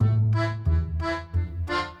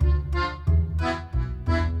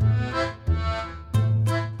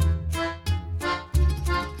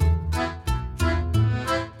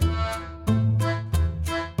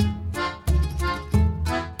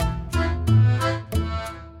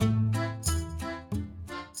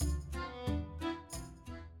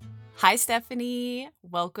Hi, Stephanie.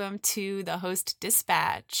 Welcome to the Host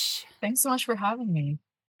Dispatch. Thanks so much for having me.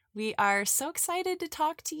 We are so excited to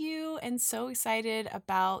talk to you and so excited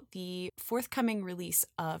about the forthcoming release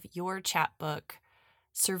of your chapbook,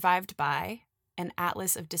 Survived by An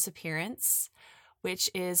Atlas of Disappearance, which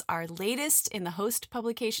is our latest in the Host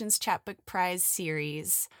Publications Chapbook Prize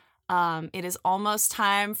series. It is almost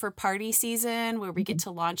time for party season where we get to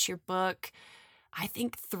launch your book. I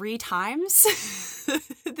think 3 times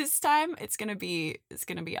this time. It's gonna be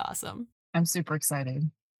awesome. I'm super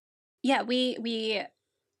excited. Yeah, we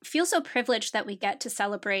feel so privileged that we get to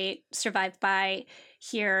celebrate Survived by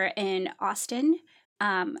here in Austin.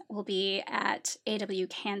 We'll be at AW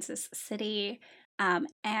Kansas City.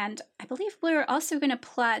 And I believe we're also going to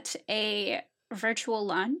plot a virtual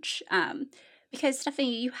launch because,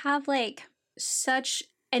 Stephanie, you have like such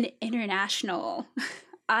an international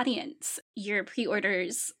audience. Your pre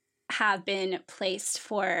orders have been placed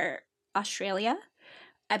for Australia,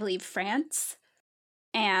 I believe France,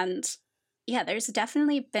 and yeah, there's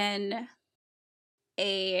definitely been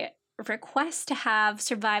a request to have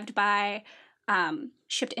Survived by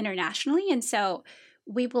shipped internationally. And so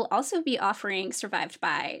we will also be offering Survived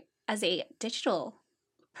by as a digital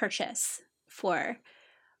purchase for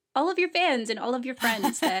all of your fans and all of your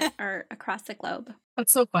friends that are across the globe.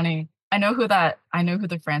 That's so funny. I know who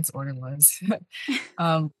the France order was.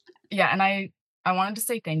 Um, yeah, and I wanted to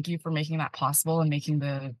say thank you for making that possible and making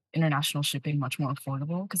the international shipping much more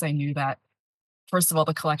affordable because I knew that first of all,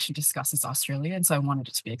 the collection discusses Australia, and so I wanted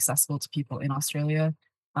it to be accessible to people in Australia.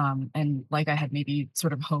 And like I had maybe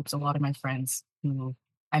sort of hoped, a lot of my friends who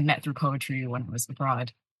I met through poetry when I was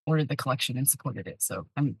abroad ordered the collection and supported it. So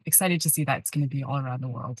I'm excited to see that it's going to be all around the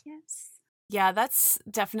world. Yes. Yeah, that's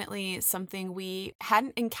definitely something we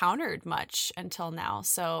hadn't encountered much until now.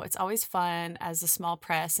 So it's always fun as a small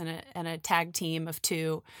press and a tag team of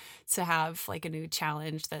 2 to have like a new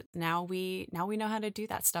challenge that now we know how to do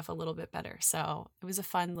that stuff a little bit better. So it was a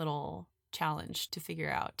fun little challenge to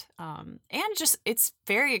figure out. And just it's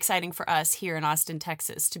very exciting for us here in Austin,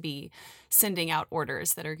 Texas to be sending out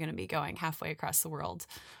orders that are going to be going halfway across the world.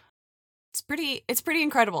 It's pretty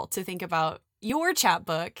incredible to think about your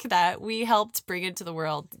chapbook that we helped bring into the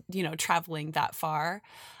world, traveling that far.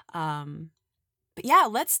 But yeah,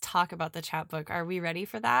 let's talk about the chapbook. Are we ready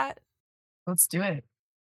for that? Let's do it.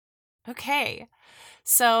 Okay.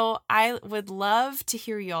 So I would love to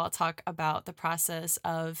hear you all talk about the process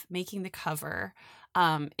of making the cover.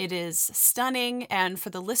 It is stunning. And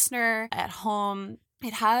for the listener at home,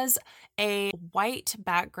 it has a white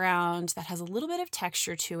background that has a little bit of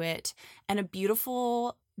texture to it and a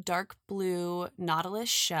beautiful dark blue nautilus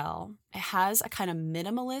shell. It has a kind of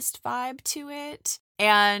minimalist vibe to it.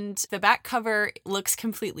 And the back cover looks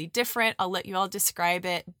completely different. I'll let you all describe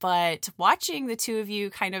it. But watching the 2 of you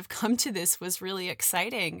kind of come to this was really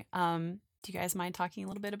exciting. Do you guys mind talking a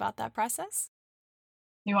little bit about that process?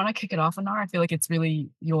 You want to kick it off, Anar? I feel like it's really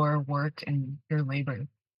your work and your labor.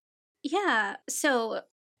 Yeah. So,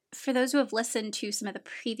 for those who have listened to some of the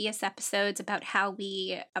previous episodes about how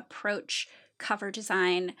we approach cover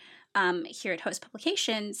design here at Host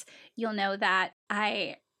Publications, you'll know that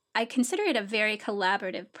I consider it a very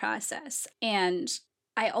collaborative process, and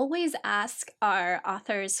I always ask our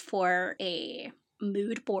authors for a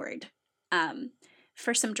mood board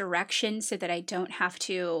for some direction so that I don't have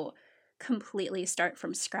to completely start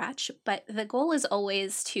from scratch. But the goal is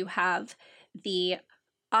always to have the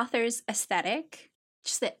author's aesthetic,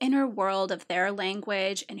 just the inner world of their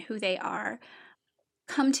language and who they are,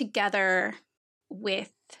 come together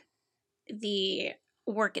with the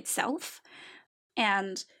work itself.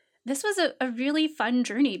 And this was a really fun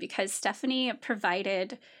journey because Stephanie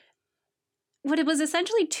provided what it was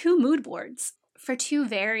essentially 2 mood boards for 2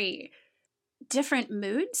 very different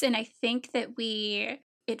moods. And I think that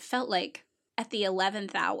it felt like at the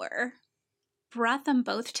 11th hour, brought them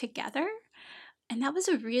both together. And that was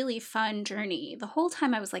a really fun journey. The whole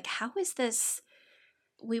time I was like, how is this?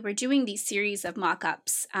 We were doing these series of mock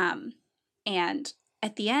ups. And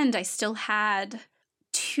at the end, I still had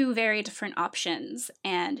 2 very different options,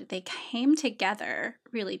 and they came together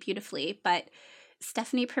really beautifully. But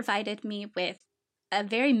Stephanie provided me with a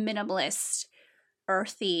very minimalist,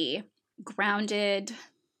 earthy, grounded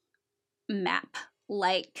map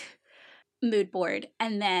like mood board,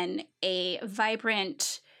 and then a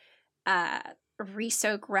vibrant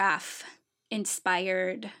risograph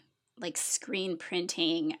inspired like screen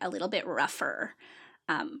printing, a little bit rougher,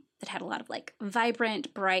 that had a lot of like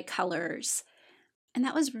vibrant, bright colors. And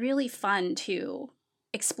that was really fun to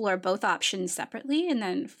explore both options separately, and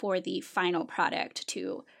then for the final product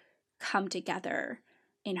to come together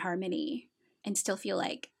in harmony and still feel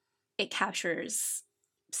like it captures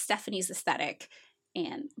Stephanie's aesthetic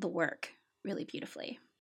and the work really beautifully.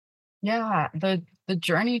 Yeah, the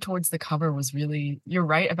journey towards the cover was really, you're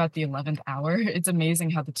right about the 11th hour. It's amazing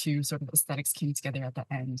how the two sort of aesthetics came together at the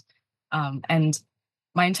end. And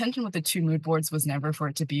my intention with the two mood boards was never for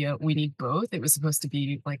it to be a we need both. It was supposed to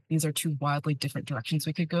be like these are two wildly different directions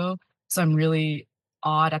we could go. So I'm really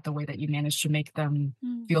awed at the way that you managed to make them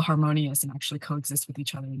Mm. feel harmonious and actually coexist with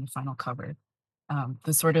each other in the final cover.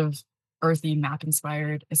 The sort of earthy map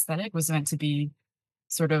inspired aesthetic was meant to be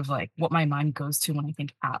sort of like what my mind goes to when I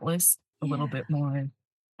think Atlas, a little Yeah. bit more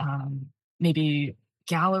um, maybe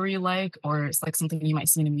gallery like, or it's like something you might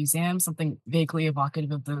see in a museum, something vaguely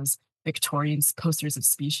evocative of those Victorian posters of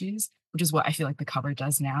species, which is what I feel like the cover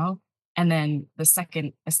does now. And then the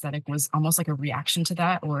second aesthetic was almost like a reaction to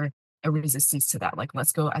that or a resistance to that. Like,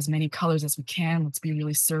 let's go as many colors as we can. Let's be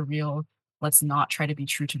really surreal. Let's not try to be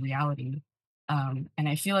true to reality. And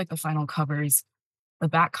I feel like the final covers, the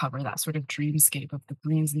back cover, that sort of dreamscape of the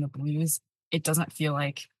greens and the blues, it doesn't feel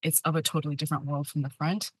like it's of a totally different world from the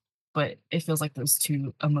front, but it feels like those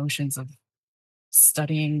two emotions of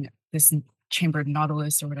studying this chambered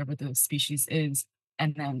nautilus or whatever the species is,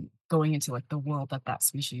 and then going into like the world that that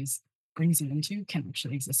species brings you into can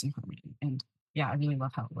actually exist in harmony. And yeah, I really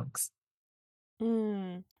love how it looks.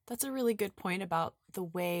 That's a really good point about the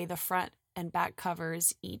way the front and back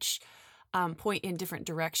covers each point in different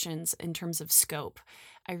directions in terms of scope.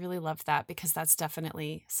 I really love that because that's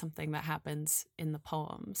definitely something that happens in the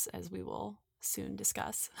poems, as we will soon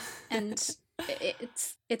discuss. And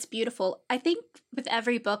it's beautiful. I think with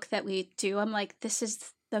every book that we do, I'm like, this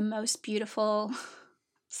is the most beautiful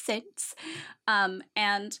since.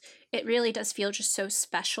 And it really does feel just so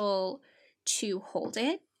special to hold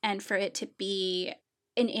it and for it to be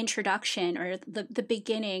an introduction or the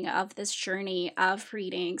beginning of this journey of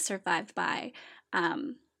reading Survived By.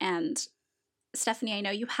 And Stephanie, I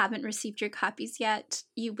know you haven't received your copies yet.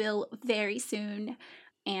 You will very soon.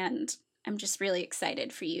 And I'm just really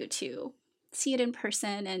excited for you to see it in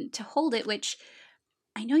person and to hold it, which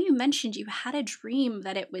I know you mentioned you had a dream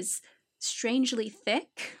that it was strangely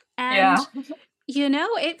thick. And, Yeah.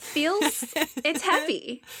 it feels, it's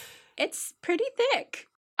heavy. It's pretty thick.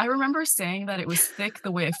 I remember saying that it was thick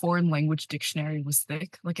the way a foreign language dictionary was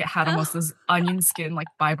thick. Like it had almost Oh, those onion skin, like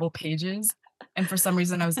Bible pages. And for some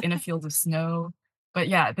reason, I was in a field of snow. But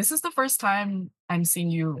yeah, this is the first time I'm seeing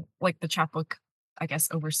you, like the chapbook, I guess,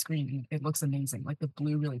 over screen. It looks amazing. Like the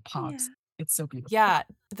blue really yeah. pops. It's so beautiful. Yeah,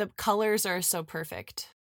 the colors are so perfect.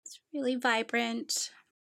 It's really vibrant.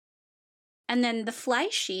 And then the fly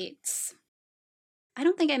sheets. I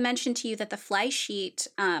don't think I mentioned to you that the fly sheet,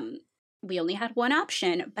 we only had one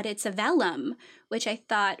option, but it's a vellum, which I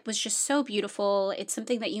thought was just so beautiful. It's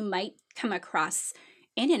something that you might come across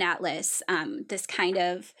in an atlas, this kind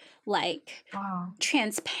of like Wow.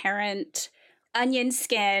 transparent onion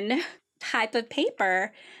skin type of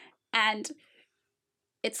paper. And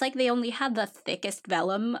it's like they only had the thickest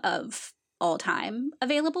vellum of all time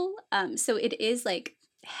available. So it is like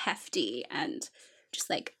hefty and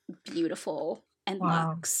just like beautiful and Wow.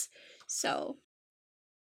 luxe. So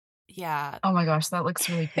Yeah, Oh my gosh, that looks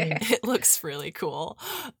really great. it looks really cool.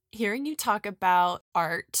 Hearing you talk about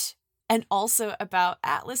art and also about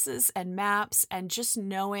atlases and maps and just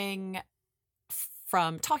knowing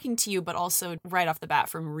from talking to you, but also right off the bat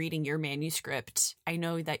from reading your manuscript, I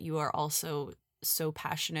know that you are also so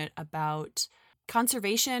passionate about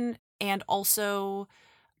conservation and also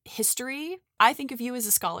history. I think of you as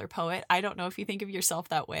a scholar poet. I don't know if you think of yourself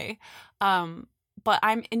that way. But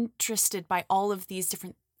I'm interested by all of these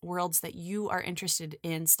different worlds that you are interested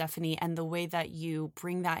in, Stephanie, and the way that you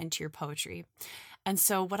bring that into your poetry. And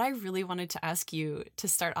so, what I really wanted to ask you to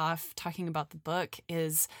start off talking about the book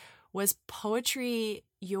is, was poetry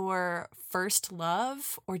your first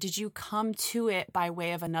love, or did you come to it by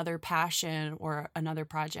way of another passion or another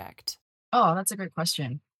project? Oh, that's a great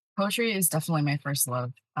question. Poetry is definitely my first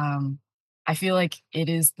love. I feel like it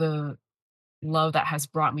is the love that has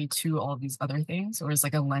brought me to all these other things, or is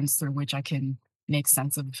like a lens through which I can make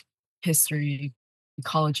sense of history,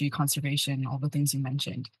 ecology, conservation, all the things you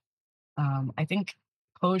mentioned. I think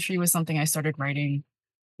poetry was something I started writing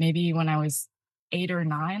maybe when I was 8 or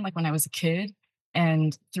 9, like when I was a kid.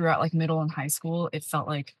 And throughout like middle and high school, it felt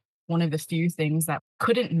like one of the few things that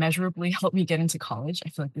couldn't measurably help me get into college. I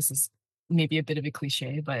feel like this is maybe a bit of a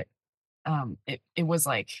cliche, but it was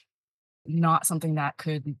like not something that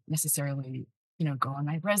could necessarily, go on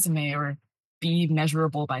my resume or be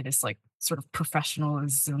measurable by this like sort of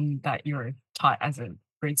professionalism that you're taught as a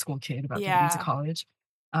grade school kid about getting into Yeah. college.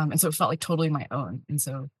 And so it felt like totally my own. And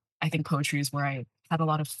so I think poetry is where I had a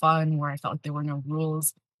lot of fun, where I felt like there were no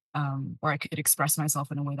rules. where I could express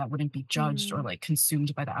myself in a way that wouldn't be judged or Mm. like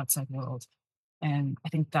consumed by the outside world. And I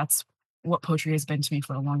think that's what poetry has been to me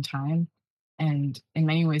for a long time, and in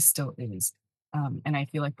many ways still is. And I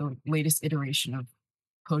feel like the latest iteration of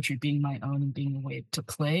poetry being my own and being a way to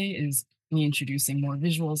play is me introducing more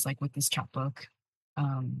visuals, like with this chapbook,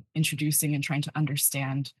 introducing and trying to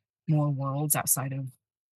understand more worlds outside of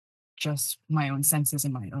just my own senses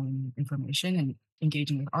and my own information, and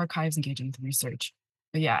engaging with archives, engaging with research.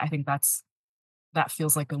 But yeah, I think that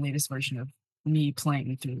feels like the latest version of me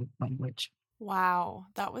playing through language. Wow,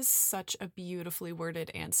 that was such a beautifully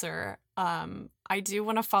worded answer. I do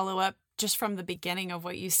want to follow up just from the beginning of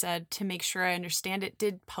what you said to make sure I understand it.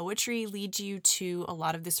 Did poetry lead you to a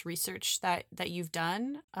lot of this research that you've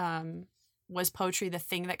done? Was poetry the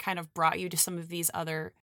thing that kind of brought you to some of these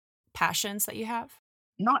other passions that you have?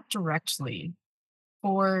 Not directly.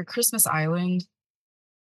 For Christmas Island,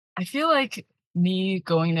 I feel like me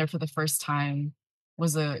going there for the first time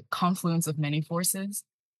was a confluence of many forces.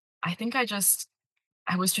 I think I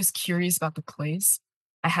was just curious about the place.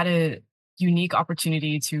 I had a unique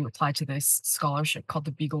opportunity to apply to this scholarship called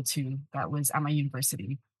the Beagle 2 that was at my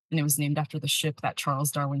university. And it was named after the ship that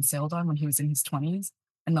Charles Darwin sailed on when he was in his 20s.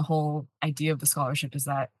 And the whole idea of the scholarship is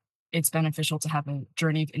that it's beneficial to have a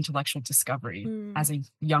journey of intellectual discovery Mm. as a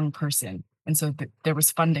young person. And so there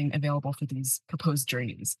was funding available for these proposed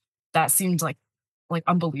journeys. That seemed like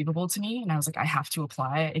unbelievable to me. And I was like, I have to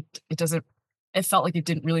apply. It doesn't it felt like it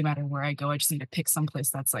didn't really matter where I go. I just need to pick some place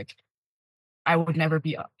that's like I would never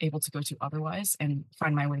be able to go to otherwise and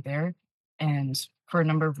find my way there. And for a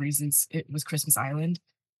number of reasons, it was Christmas Island.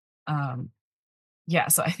 Um, yeah,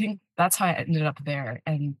 so I think that's how I ended up there.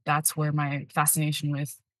 And that's where my fascination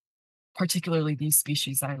with particularly these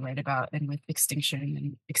species that I write about and with extinction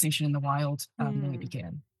and extinction in the wild really Mm.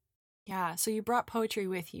 began. Yeah, so you brought poetry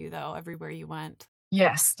with you though everywhere you went.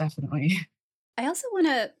 Yes, definitely. I also want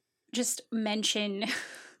to just mention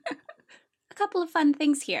a couple of fun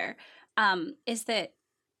things here. Is that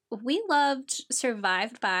we loved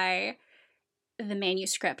Survived by the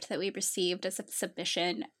manuscript that we received as a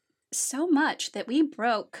submission so much that we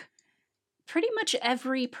broke pretty much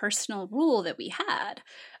every personal rule that we had,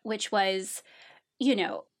 which was,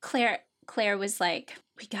 Claire was like,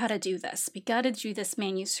 we gotta do this. We gotta do this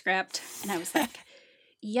manuscript. And I was like,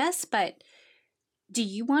 yes, but do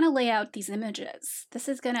you want to lay out these images? This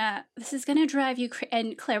is gonna drive you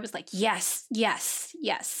and Claire was like, yes, yes,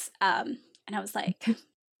 yes. And I was like,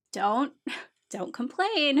 don't don't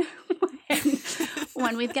complain when,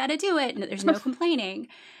 when we've got to do it. There's no complaining.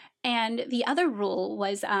 And the other rule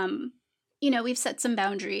was, we've set some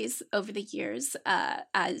boundaries over the years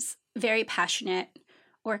as very passionate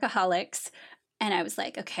workaholics. And I was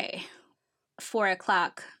like, okay, 4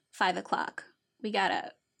 o'clock, 5 o'clock, we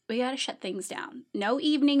gotta shut things down. No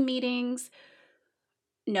evening meetings,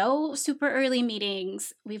 no super early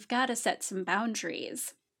meetings. We've got to set some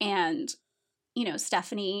boundaries. And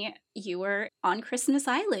Stephanie, you were on Christmas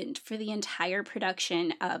Island for the entire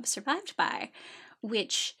production of Survived By,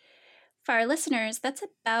 which for our listeners, that's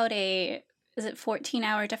about is it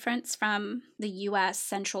 14-hour difference from the US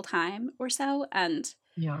Central Time or so?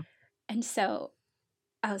 Yeah. And so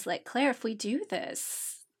I was like, Claire, if we do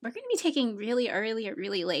this, we're going to be taking really early or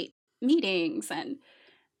really late meetings,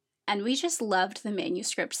 and we just loved the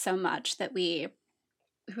manuscript so much that we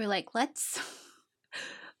were like, let's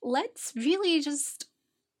really just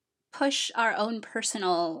push our own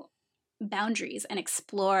personal boundaries and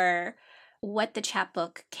explore what the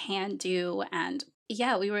chapbook can do. And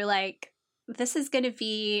yeah, we were like, this is going to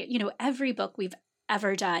be, every book we've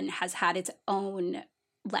ever done has had its own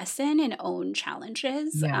lesson and own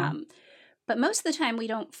challenges. Yeah. But most of the time, we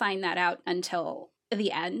don't find that out until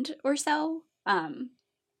the end or so.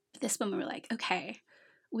 This one, we were like, okay,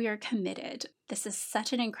 we are committed. This is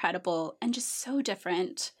such an incredible and just so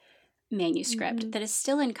different manuscript that is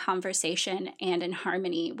still in conversation and in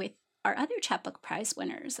harmony with our other chapbook prize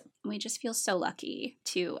winners. We just feel so lucky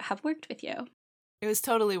to have worked with you. It was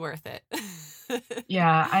totally worth it.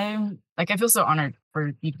 Yeah, I feel so honored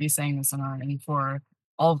for you to be saying this, Anar, and for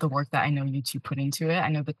all of the work that I know you two put into it. I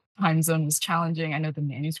know the time zone was challenging. I know the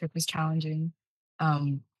manuscript was challenging.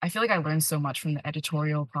 I feel like I learned so much from the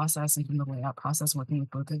editorial process and from the layout process working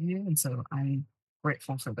with both of you. And so I'm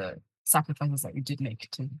grateful for the sacrifices that you did make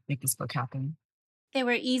to make this book happen. They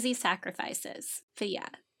were easy sacrifices, but yeah,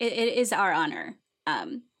 it is our honor,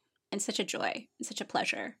 and such a joy and such a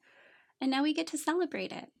pleasure. And now we get to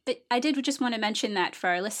celebrate it. But I did just want to mention that for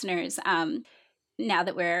our listeners, now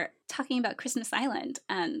that we're talking about Christmas Island,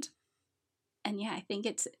 and yeah, I think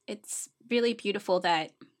it's really beautiful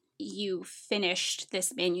that you finished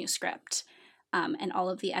this manuscript and all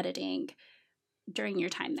of the editing during your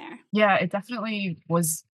time there? Yeah, it definitely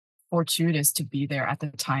was fortuitous to be there at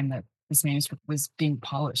the time that this manuscript was being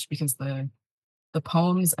polished because the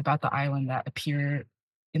poems about the island that appear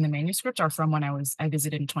in the manuscript are from when I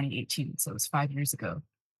visited in 2018, so it was 5 years ago.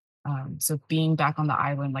 So being back on the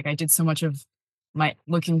island, like I did so much of my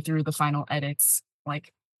looking through the final edits,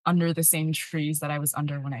 like under the same trees that I was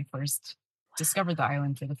under when I first discovered the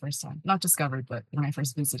island for the first time. Not discovered, but when I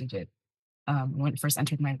first visited it, when it first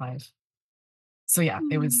entered my life. So yeah,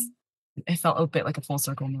 Mm. it felt a bit like a full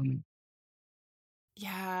circle moment.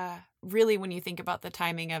 Yeah, really, when you think about the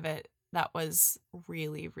timing of it, that was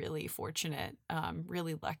really, really fortunate,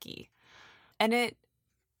 really lucky. And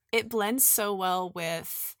it blends so well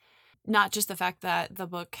with not just the fact that the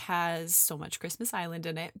book has so much Christmas Island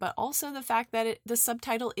in it, but also the fact that the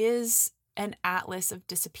subtitle is an atlas of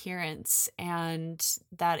disappearance and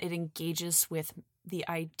that it engages with the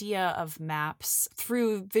idea of maps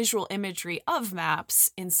through visual imagery of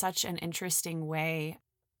maps in such an interesting way.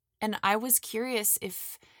 And I was curious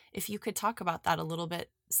if you could talk about that a little bit,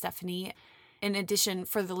 Stephanie. In addition,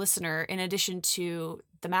 for the listener, in addition to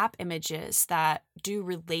the map images that do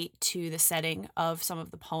relate to the setting of some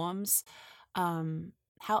of the poems,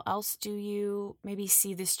 how else do you maybe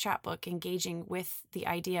see this chapbook engaging with the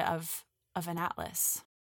idea of an atlas?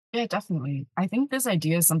 Yeah, definitely. I think this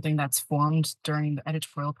idea is something that's formed during the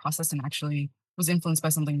editorial process and actually was influenced by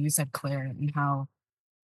something you said, Claire, and how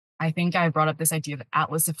I think I brought up this idea of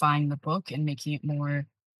atlasifying the book and making it more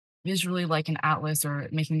visually like an atlas or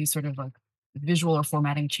making these sort of like visual or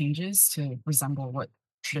formatting changes to resemble what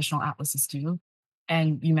traditional atlases do.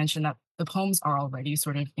 And you mentioned that the poems are already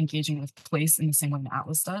sort of engaging with place in the same way an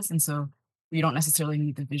atlas does. And so we don't necessarily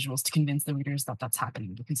need the visuals to convince the readers that that's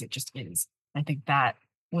happening because it just is. I think that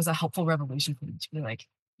was a helpful revelation for me to be like,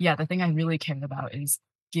 yeah, the thing I really care about is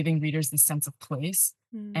giving readers this sense of place.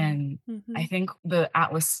 And Mm-hmm. I think the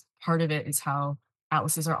atlas part of it is how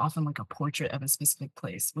atlases are often like a portrait of a specific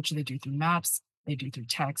place, which they do through maps, they do through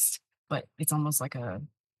text, but it's almost like a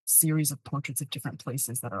series of portraits of different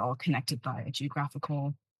places that are all connected by a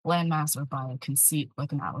geographical landmass or by a conceit,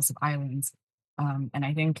 like an atlas of islands. And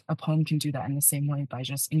I think a poem can do that in the same way by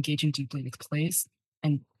just engaging deeply with place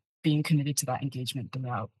and being committed to that engagement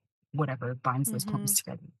throughout whatever binds those Mm-hmm. poems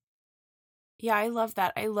together. Yeah, I love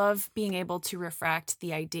that. I love being able to refract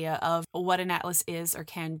the idea of what an atlas is or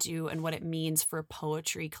can do and what it means for a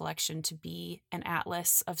poetry collection to be an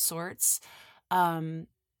atlas of sorts. Um,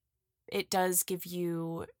 it does give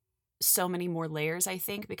you so many more layers, I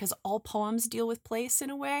think, because all poems deal with place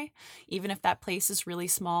in a way, even if that place is really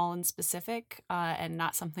small and specific and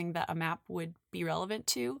not something that a map would be relevant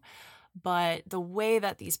to. But the way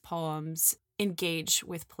that these poems engage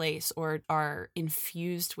with place or are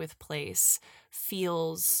infused with place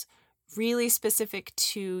feels really specific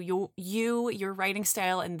to your writing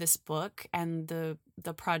style in this book and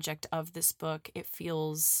the project of this book. It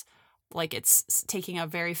feels like it's taking a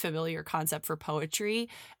very familiar concept for poetry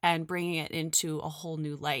and bringing it into a whole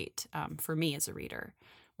new light, for me as a reader,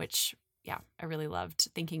 which, yeah, I really loved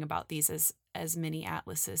thinking about these as mini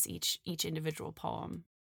atlases, each individual poem.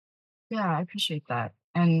 Yeah, I appreciate that.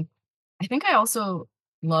 And I think I also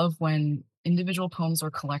love when individual poems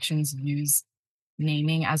or collections use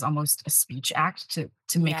naming as almost a speech act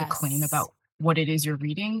to make a claim Yes. about what it is you're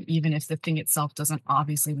reading, even if the thing itself doesn't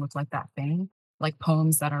obviously look like that thing, like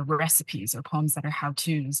poems that are recipes or poems that are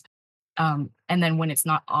how-tos. And then when it's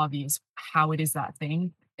not obvious how it is that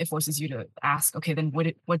thing, it forces you to ask, okay, then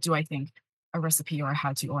what do I think a recipe or a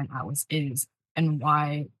how-to or an atlas is, and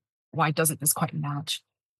why doesn't this quite match?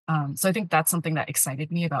 So I think that's something that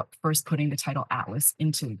excited me about first putting the title Atlas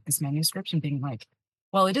into this manuscript and being like,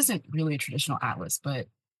 well, it isn't really a traditional atlas, but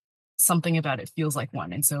something about it feels like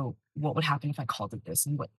one. And so what would happen if I called it this?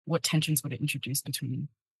 And what tensions would it introduce between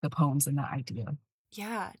the poems and that idea?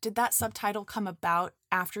 Yeah. Did that subtitle come about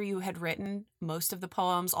after you had written most of the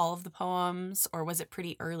poems, all of the poems, or was it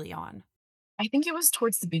pretty early on? I think it was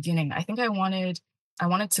towards the beginning. I think I wanted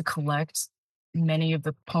to collect many of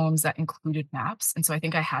the poems that included maps, and so I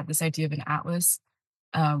think I had this idea of an atlas,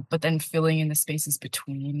 but then filling in the spaces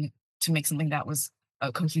between to make something that was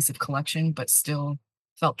a cohesive collection, but still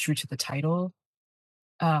felt true to the title.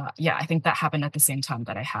 Yeah, I think that happened at the same time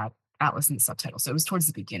that I had atlas in the subtitle. So it was towards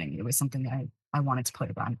the beginning. It was something that I wanted to play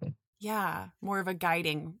around with. Yeah, more of a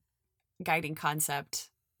guiding concept.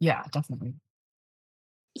 Yeah, definitely.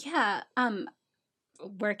 Yeah,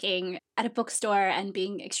 working at a bookstore and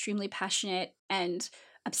being extremely passionate and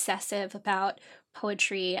obsessive about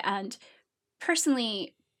poetry, and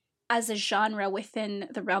personally, as a genre within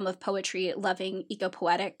the realm of poetry, loving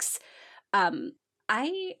ecopoetics, um,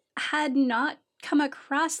 I had not come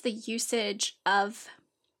across the usage of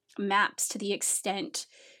maps to the extent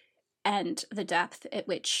and the depth at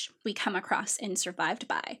which we come across in Survived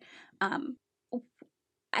By. Um,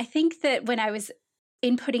 I think that when I was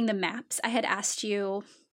inputting the maps, I had asked you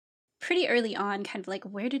pretty early on, kind of like,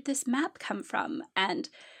 where did this map come from?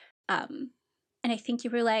 Um, and I think you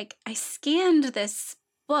were like, I scanned this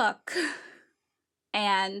book,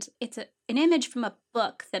 and it's an image from a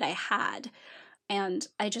book that I had, and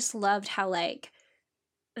I just loved how like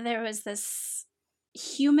there was this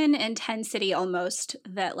human intensity almost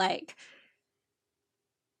that like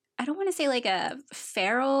I don't want to say like a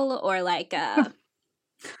feral or like a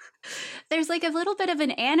there's like a little bit of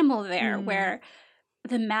an animal there where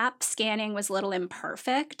the map scanning was a little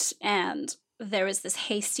imperfect and there was this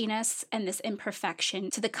hastiness and this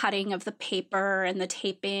imperfection to the cutting of the paper and the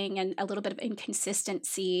taping and a little bit of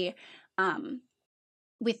inconsistency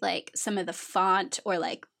with like some of the font or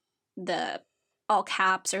like the all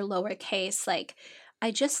caps or lowercase. Like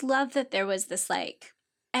I just love that there was this like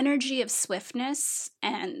energy of swiftness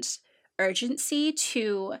and urgency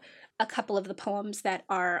to a couple of the poems that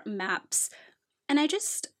are maps. And I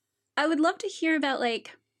would love to hear about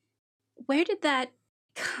like where did that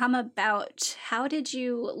come about? How did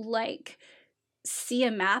you like see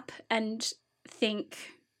a map and think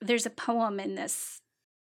there's a poem in this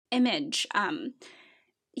image?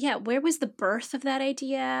 Yeah, where was the birth of that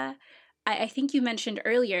idea? I think you mentioned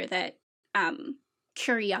earlier that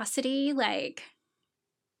curiosity like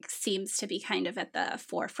seems to be kind of at the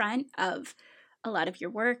forefront of a lot of your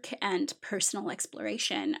work and personal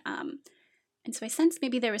exploration. And so I sense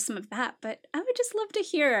maybe there was some of that, but I would just love to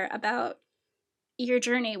hear about your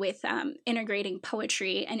journey with integrating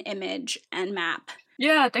poetry and image and map.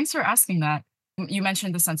 Yeah, thanks for asking that. You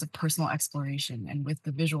mentioned the sense of personal exploration, and with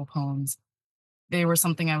the visual poems, they were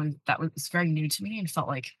something that was very new to me and felt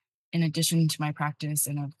like in addition to my practice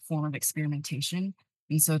and a form of experimentation.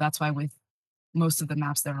 And so that's why with most of the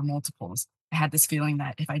maps there are multiples. I had this feeling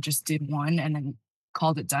that if I just did one and then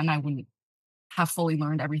called it done, I wouldn't have fully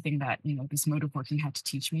learned everything that, this mode of working had to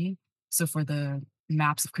teach me. So for the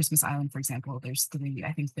maps of Christmas Island, for example, there's three.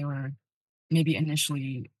 I think there were maybe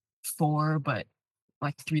initially four, but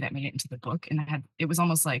like three that made it into the book. And it was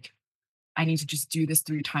almost like I need to just do this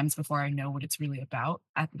 3 times before I know what it's really about,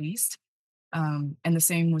 at least. And the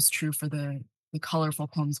same was true for the colorful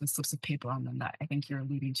poems with slips of paper on them that I think you're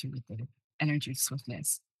alluding to with the energy of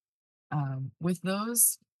swiftness. With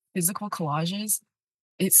those physical collages,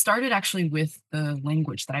 it started actually with the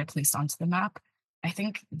language that I placed onto the map. I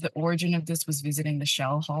think the origin of this was visiting the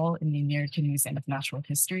Shell Hall in the American Museum of Natural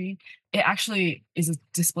History. It actually is a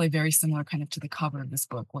display very similar kind of to the cover of this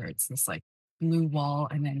book, where it's this like blue wall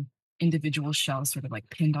and then individual shells sort of like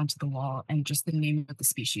pinned onto the wall and just the name of the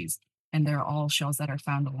species. And they're all shells that are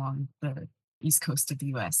found along the east coast of the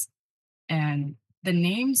US. And the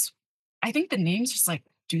names, I think the names just like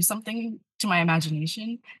do something to my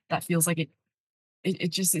imagination that feels like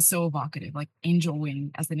it just is so evocative, like angel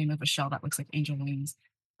wing as the name of a shell that looks like angel wings,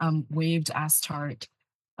 waved ass tart,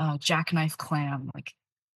 jackknife clam, like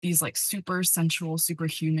these like super sensual,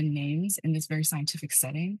 superhuman names in this very scientific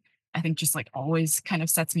setting. I think just like always kind of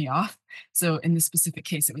sets me off. So in this specific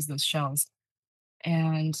case, it was those shells.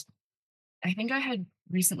 And I think I had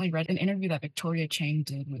recently read an interview that Victoria Chang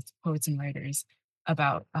did with Poets and Writers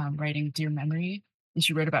about writing Dear Memory. And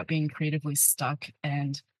she wrote about being creatively stuck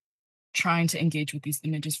and trying to engage with these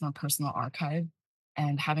images from a personal archive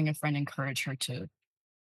and having a friend encourage her to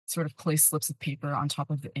sort of place slips of paper on top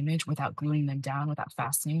of the image without gluing them down, without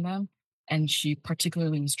fastening them. And she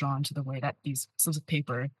particularly was drawn to the way that these slips of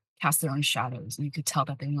paper cast their own shadows. And you could tell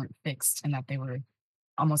that they weren't fixed and that they were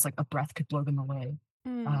almost like a breath could blow them away.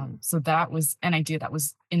 So that was an idea that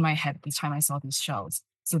was in my head at the time I saw these shells.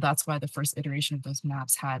 So that's why the first iteration of those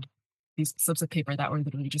maps had these slips of paper that were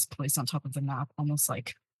literally just placed on top of the map, almost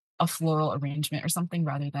like a floral arrangement or something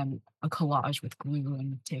rather than a collage with glue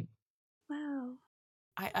and tape. Wow.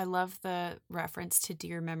 I love the reference to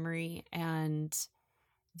Dear Memory and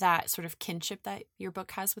that sort of kinship that your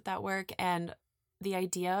book has with that work, and the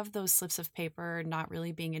idea of those slips of paper not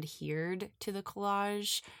really being adhered to the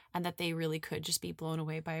collage and that they really could just be blown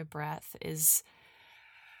away by a breath is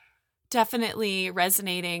definitely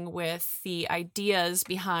resonating with the ideas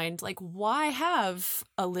behind like why have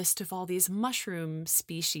a list of all these mushroom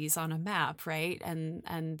species on a map, right? And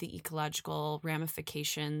the ecological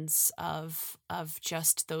ramifications of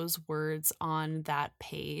just those words on that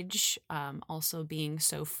page, also being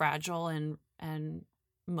so fragile and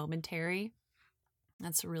momentary.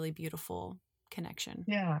 That's a really beautiful connection.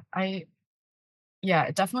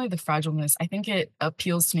 Yeah, definitely the fragileness. I think it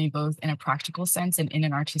appeals to me both in a practical sense and in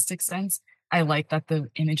an artistic sense. I like that the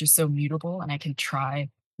image is so mutable and I can try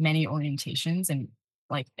many orientations and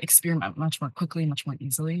like experiment much more quickly, much more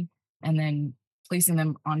easily. And then placing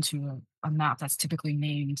them onto a map that's typically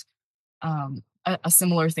named. A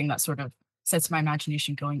similar thing that sort of sets my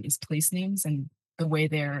imagination going is place names and the way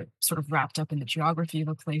they're sort of wrapped up in the geography of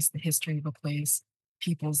a place, the history of a place,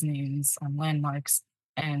 people's names, landmarks,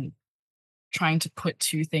 and trying to put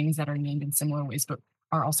two things that are named in similar ways but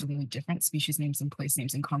are also really different, species names and place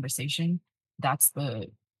names in conversation. That's the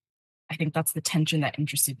I think that's the tension that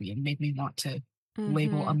interested me and made me want to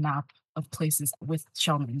label a Mm-hmm. map of places with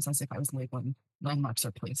shell names as if I was labeling landmarks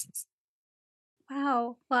or places.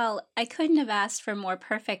 Wow. Well, I couldn't have asked for a more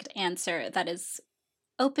perfect answer that has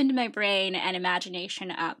opened my brain and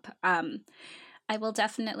imagination up. I will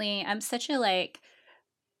definitely, I'm such a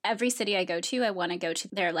every city I go to, I want to go to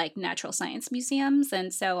their natural science museums.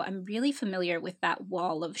 And so I'm really familiar with that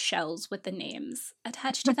wall of shells with the names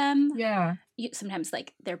attached to them. Yeah. Sometimes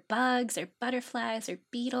they're bugs or butterflies or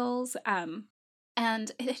beetles.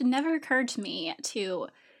 And it had never occurred to me to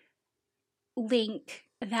link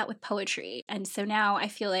that with poetry. And so now I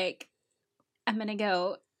feel like I'm going to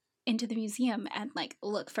go into the museum and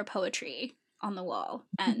look for poetry on the wall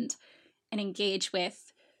and engage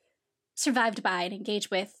with survived by and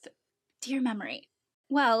engage with dear memory.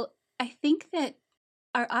 Well, I think that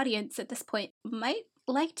our audience at this point might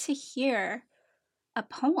like to hear a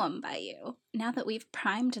poem by you now that we've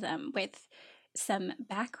primed them with some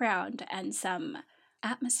background and some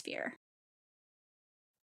atmosphere.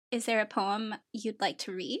 Is there a poem you'd like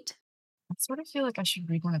to read? I sort of feel like I should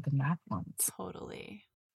read one of the map ones. Totally.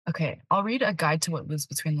 Okay, I'll read A Guide to What Lives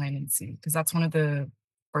Between Land and Sea, because that's one of the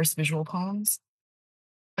first visual poems.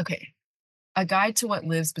 Okay, A Guide to What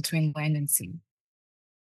Lives Between Land and Sea.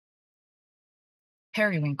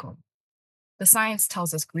 Periwinkle. The science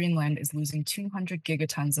tells us Greenland is losing 200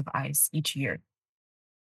 gigatons of ice each year.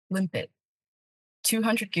 Limpet.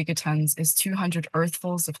 200 gigatons is 200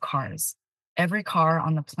 earthfuls of cars, every car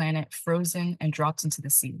on the planet frozen and dropped into the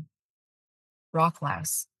sea.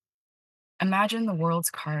 Rocklass. Imagine the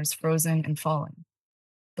world's cars frozen and falling.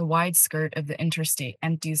 The wide skirt of the interstate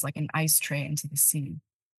empties like an ice tray into the sea,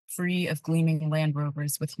 free of gleaming Land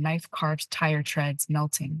Rovers with knife-carved tire treads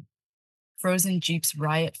melting. Frozen Jeeps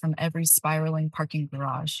riot from every spiraling parking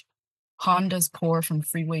garage. Hondas pour from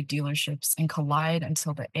freeway dealerships and collide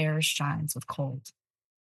until the air shines with cold.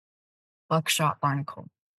 Buckshot barnacle.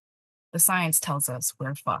 The science tells us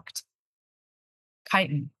we're fucked.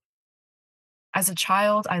 Chitin. As a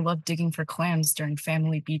child, I loved digging for clams during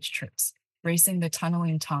family beach trips, racing the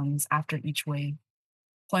tunneling tongues after each wave,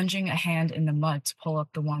 plunging a hand in the mud to pull up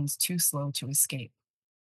the ones too slow to escape.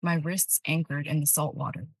 My wrists anchored in the salt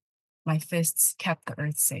water. My fists kept the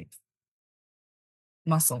earth safe.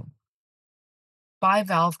 Muscle.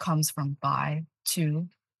 Bivalve comes from bi, to,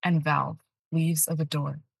 and valve, leaves of a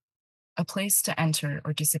door, a place to enter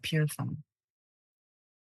or disappear from.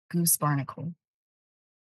 Goose barnacle.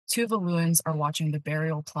 Tuvaluans are watching the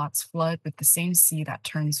burial plots flood with the same sea that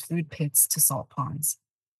turns food pits to salt ponds.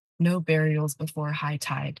 No burials before high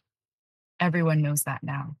tide. Everyone knows that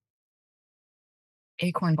now.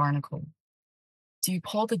 Acorn barnacle. Do you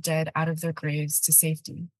pull the dead out of their graves to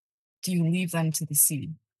safety? Do you leave them to the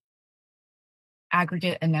sea?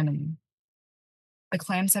 Aggregate anemone. The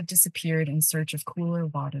clams have disappeared in search of cooler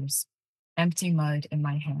waters. Empty mud in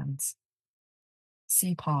my hands.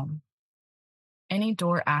 Sea palm. Any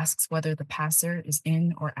door asks whether the passer is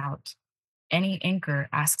in or out. Any anchor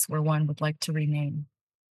asks where one would like to remain.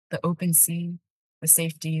 The open sea, the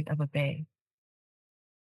safety of a bay.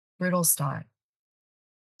 Brittle star.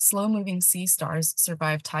 Slow-moving sea stars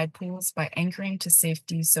survive tide pools by anchoring to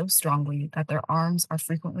safety so strongly that their arms are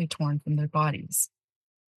frequently torn from their bodies.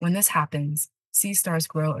 When this happens, sea stars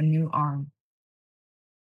grow a new arm.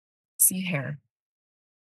 Sea hare.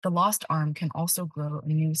 The lost arm can also grow a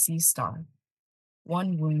new sea star.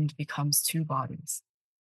 One wound becomes two bodies.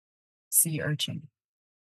 Sea urchin.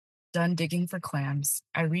 Done digging for clams,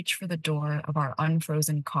 I reach for the door of our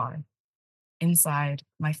unfrozen car. Inside,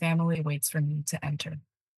 my family waits for me to enter.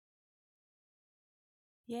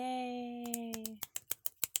 Yay.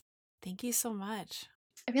 Thank you so much.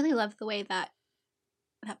 I really love the way that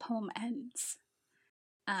poem ends.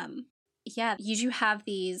 Yeah, you do have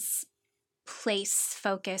these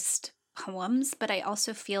place-focused poems, but I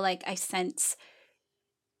also feel like I sense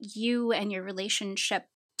you and your relationship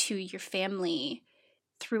to your family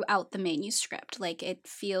throughout the manuscript. It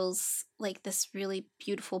feels like this really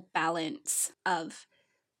beautiful balance of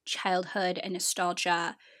childhood and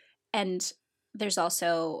nostalgia, and there's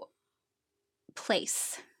also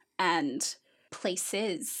place and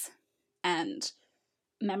places and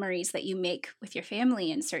memories that you make with your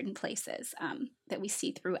family in certain places that we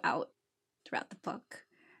see throughout the book,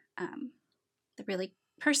 that really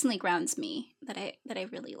personally grounds me, that I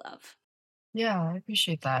really love. Yeah, I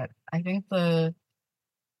appreciate that. I think the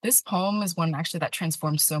this poem is one actually that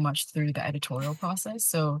transformed so much through the editorial process.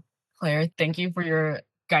 So, Claire, thank you for your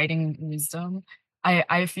guiding wisdom.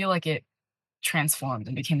 I feel like it transformed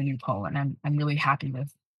and became a new poem, and I'm really happy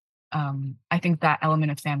with. I think that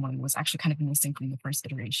element of family was actually kind of missing from the first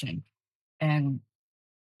iteration, and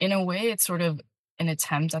in a way, it's sort of an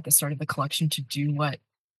attempt at the start of the collection to do what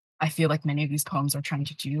I feel like many of these poems are trying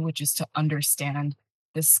to do, which is to understand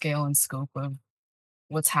the scale and scope of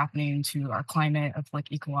what's happening to our climate, of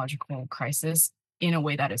like ecological crisis, in a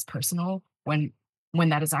way that is personal, when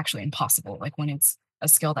that is actually impossible, like when it's a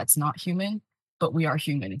scale that's not human, but we are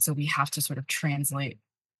human, and so we have to sort of translate,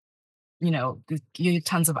 the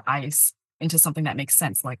tons of ice into something that makes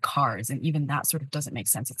sense, like cars, and even that sort of doesn't make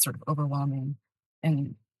sense. It's sort of overwhelming,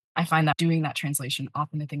 and I find that doing that translation,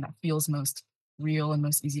 often the thing that feels most real and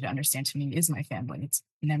most easy to understand to me is my family. It's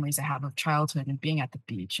memories I have of childhood and being at the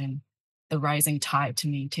beach, and the rising tide to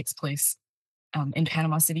me takes place, in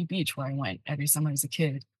Panama City Beach, where I went every summer as a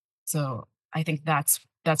kid. So I think that's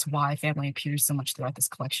why family appears so much throughout this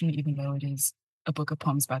collection, even though it is a book of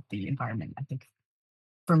poems about the environment. I think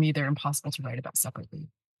for me, they're impossible to write about separately.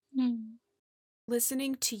 Mm.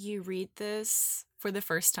 Listening to you read this for the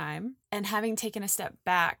first time and having taken a step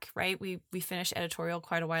back, right? We finished editorial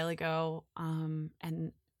quite a while ago,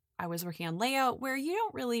 and I was working on layout where you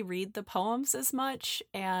don't really read the poems as much,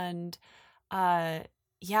 and uh,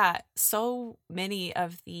 yeah, so many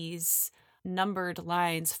of these numbered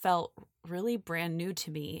lines felt really brand new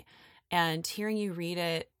to me, and hearing you read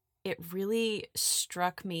it. It really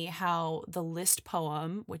struck me how the list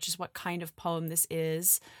poem, which is what kind of poem this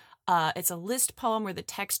is, it's a list poem where the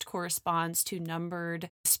text corresponds to numbered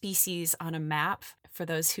species on a map, for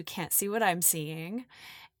those who can't see what I'm seeing.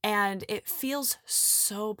 And it feels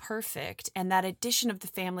so perfect. And that addition of the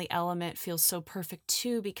family element feels so perfect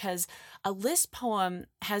too, because a list poem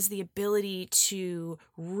has the ability to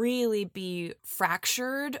really be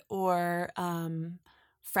fractured or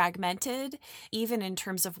fragmented, even in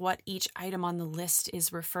terms of what each item on the list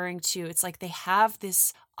is referring to. It's like they have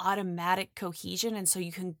this automatic cohesion. And so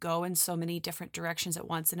you can go in so many different directions at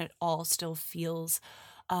once, and it all still feels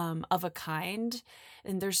of a kind,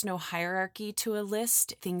 and there's no hierarchy to a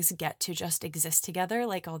list. Things get to just exist together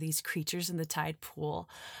like all these creatures in the tide pool.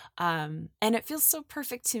 And it feels so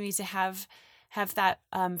perfect to me to have that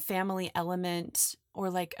family element, or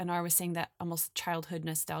like Anar was saying, that almost childhood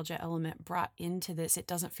nostalgia element brought into this. It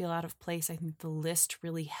doesn't feel out of place. I think the list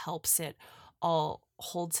really helps it all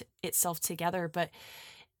hold itself together. But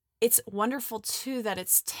it's wonderful too that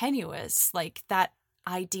it's tenuous, like that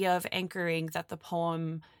idea of anchoring that the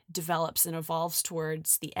poem develops and evolves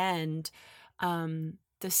towards the end.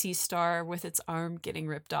 The sea star with its arm getting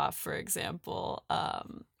ripped off, for example,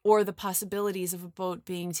 or the possibilities of a boat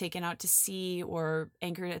being taken out to sea or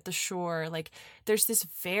anchored at the shore. Like there's this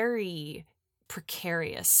very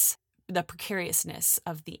the precariousness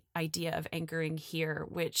of the idea of anchoring here,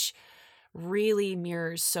 which really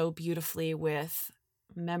mirrors so beautifully with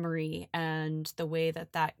memory and the way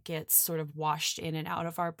that that gets sort of washed in and out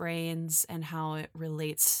of our brains, and how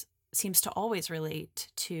it seems to always relate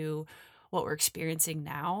to what we're experiencing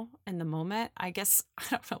now in the moment. I guess I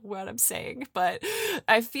don't know what I'm saying, but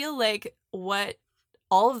I feel like what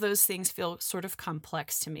all of those things feel sort of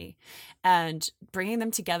complex to me, and bringing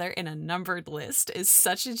them together in a numbered list is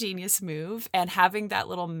such a genius move, and having that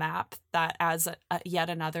little map that adds a yet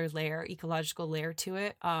another layer, ecological layer to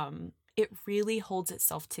it, it really holds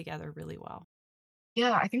itself together really well.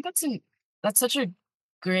 Yeah, I think that's such a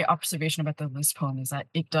great observation about the list poem, is that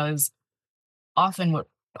it does often what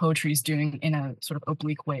poetry is doing in a sort of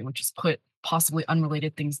oblique way, which is put possibly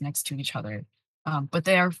unrelated things next to each other. But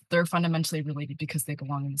they're fundamentally related because they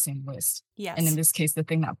belong in the same list. And in Yes. this case, the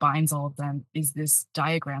thing that binds all of them is this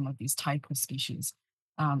diagram of these tide pool species.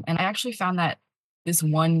 And I actually found that this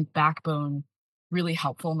one backbone really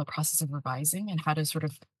helpful in the process of revising, and how to sort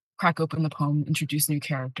of crack open the poem, introduce new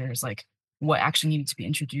characters, like what actually needed to be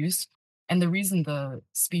introduced. And the reason the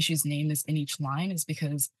species name is in each line is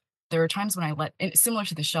because there are times when and similar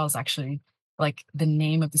to the shells actually, like the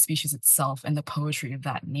name of the species itself and the poetry of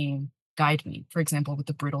that name guide me. For example, with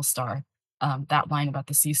the brittle star, that line about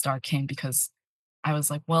the sea star came because I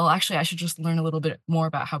was like, well, actually, I should just learn a little bit more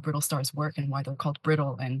about how brittle stars work and why they're called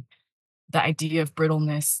brittle. And the idea of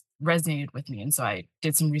brittleness resonated with me. And so I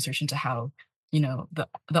did some research into how,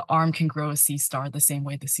 the arm can grow a sea star the same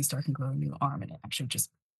way the sea star can grow a new arm. And it actually just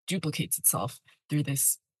duplicates itself through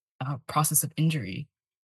this process of injury.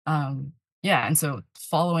 Um, yeah, and so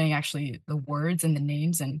following actually the words and the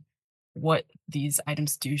names and what these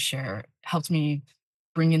items do share helped me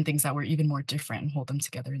bring in things that were even more different and hold them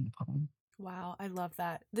together in the poem. Wow, I love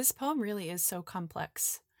that. This poem really is so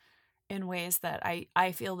complex in ways that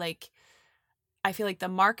I feel like the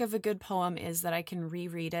mark of a good poem is that I can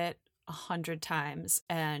reread it 100 times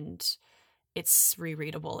and it's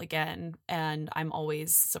rereadable again, and I'm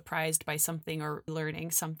always surprised by something or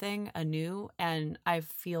learning something anew, and I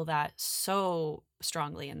feel that so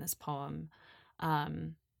strongly in this poem.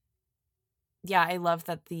 Um, yeah, I love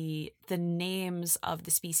that the names of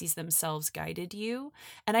the species themselves guided you,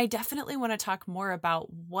 and I definitely want to talk more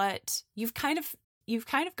about what you've kind of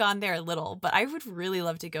gone there a little, but I would really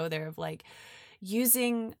love to go there of like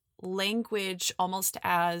using language almost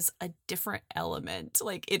as a different element.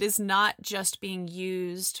 Like it is not just being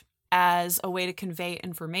used as a way to convey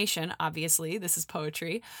information. Obviously, this is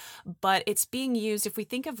poetry, but it's being used, if we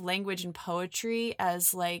think of language and poetry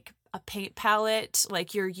as like a paint palette,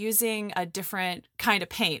 like you're using a different kind of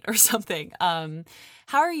paint or something.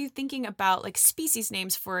 How are you thinking about like species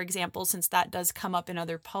names, for example, since that does come up in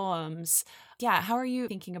other poems? Yeah, how are you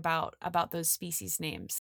thinking about those species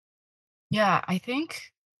names? Yeah, I think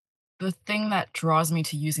the thing that draws me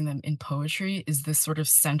to using them in poetry is this sort of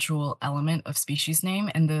sensual element of species name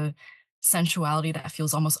and the sensuality that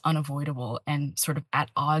feels almost unavoidable and sort of at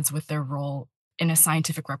odds with their role in a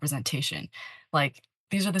scientific representation. Like,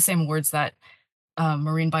 these are the same words that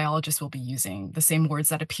marine biologists will be using, the same words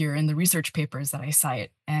that appear in the research papers that I cite.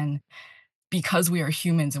 And because we are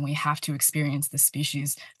humans and we have to experience this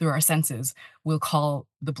species through our senses, we'll call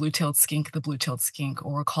the blue-tailed skink,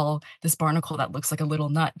 or we'll call this barnacle that looks like a little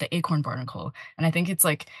nut the acorn barnacle. And I think it's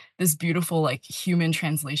like this beautiful, like human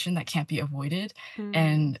translation that can't be avoided. Mm.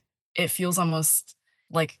 And it feels almost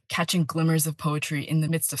like catching glimmers of poetry in the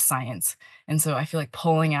midst of science. And so I feel like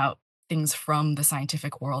pulling out things from the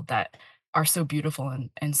scientific world that are so beautiful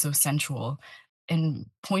and so sensual and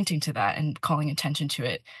pointing to that and calling attention to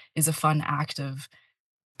it is a fun act of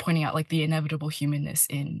pointing out, like, the inevitable humanness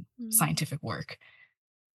in Mm. scientific work.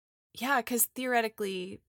 Yeah, because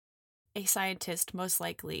theoretically, a scientist most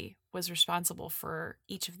likely was responsible for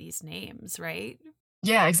each of these names, right?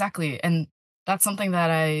 Yeah, exactly, and that's something that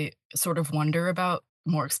I sort of wonder about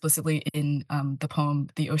more explicitly in, the poem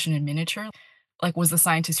The Ocean in Miniature. Like, was the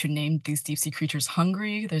scientist who named these deep sea creatures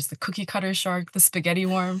hungry? There's the cookie cutter shark, the spaghetti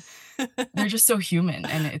worm. They're just so human,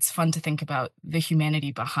 and it's fun to think about the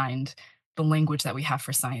humanity behind the language that we have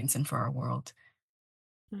for science and for our world.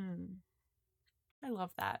 Mm, I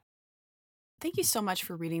love that. Thank you so much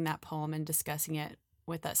for reading that poem and discussing it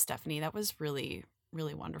with us, Stephanie. That was really,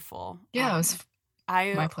 really wonderful. Yeah, it was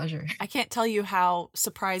I my pleasure. I can't tell you how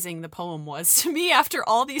surprising the poem was to me after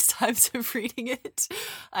all these times of reading it.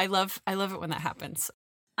 I love it when that happens.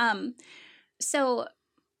 Um, so,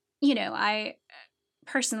 I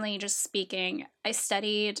personally, just speaking, I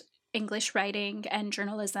studied English writing and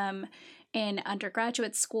journalism in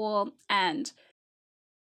undergraduate school, and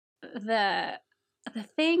the the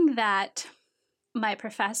thing that my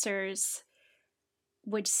professors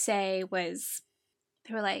would say was,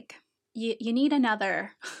 they were like, you need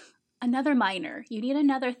another another minor, you need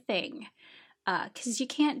another thing, because you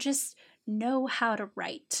can't just know how to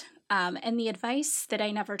write. And the advice that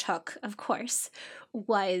I never took, of course,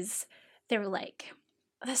 was, they were like,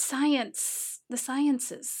 the sciences,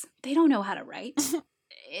 they don't know how to write.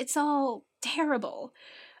 It's all terrible.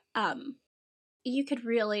 Um, you could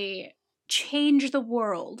really change the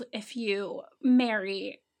world if you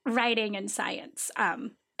marry writing and science.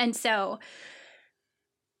 And so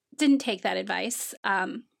didn't take that advice.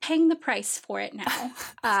 Paying the price for it now.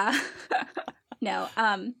 Uh, no.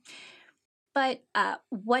 But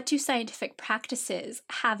what do scientific practices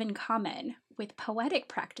have in common with poetic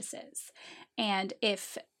practices? And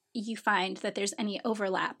if you find that there's any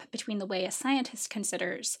overlap between the way a scientist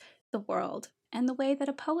considers the world and the way that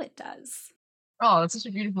a poet does? Oh, that's such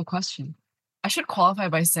a beautiful question. I should qualify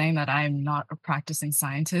by saying that I am not a practicing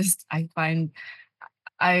scientist. I find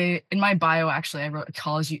I in my bio, actually, I wrote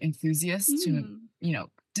ecology enthusiast to, Mm.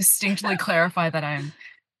 distinctly clarify that I'm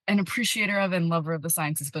an appreciator of and lover of the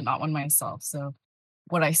sciences, but not one myself. So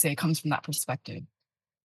what I say comes from that perspective.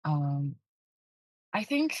 Um, I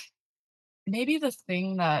think maybe the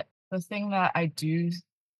thing that I do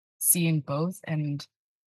see in both and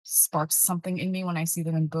sparks something in me when I see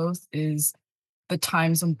them in both is the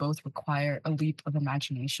times when both require a leap of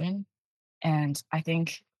imagination. And I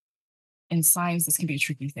think in science, this can be a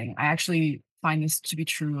tricky thing. I actually find this to be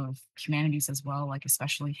true of humanities as well, like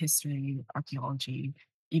especially history, archaeology,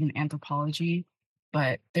 even anthropology.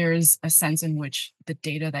 but there's a sense in which the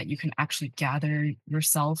data that you can actually gather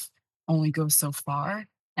yourself only goes so far.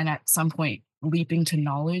 And at some point, leaping to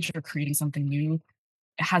knowledge or creating something new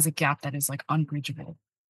has a gap that is like unbridgeable.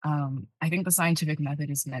 I think the scientific method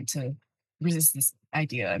is meant to resist this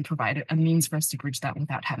idea and provide a means for us to bridge that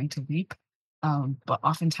without having to leap. But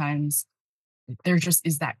oftentimes there just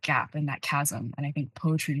is that gap and that chasm. And I think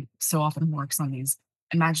poetry so often works on these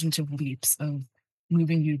imaginative leaps of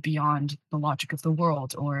moving you beyond the logic of the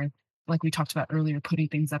world, or like we talked about earlier, putting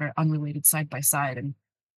things that are unrelated side by side and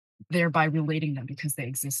thereby relating them because they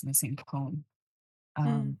exist in the same poem.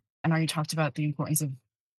 Mm. And already talked about the importance of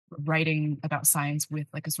writing about science with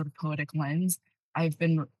like a sort of poetic lens. I've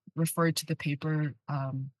been referred to the paper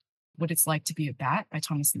 "What It's Like to Be a Bat" by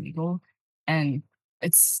Thomas Nagel, and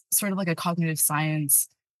it's sort of like a cognitive science,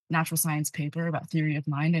 natural science paper about theory of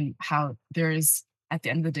mind and how there is at the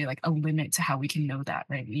end of the day like a limit to how we can know that,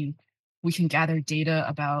 right? We can gather data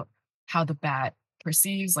about how the bat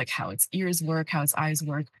perceives, like how its ears work, how its eyes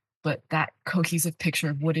work, but that cohesive picture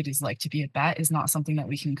of what it is like to be a bat is not something that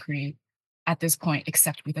we can create at this point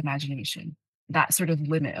except with imagination. That sort of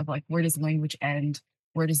limit of like, where does language end?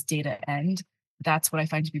 Where does data end? That's what I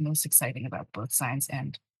find to be most exciting about both science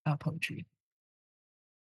and poetry.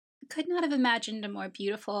 Could not have imagined a more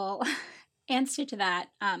beautiful answer to that.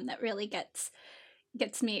 That really gets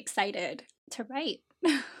me excited to write.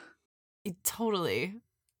 Totally.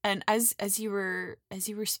 And as you were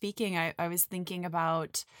speaking, I was thinking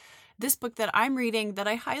about this book that I'm reading that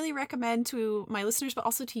I highly recommend to my listeners, but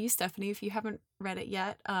also to you, Stephanie, if you haven't read it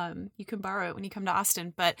yet. You can borrow it when you come to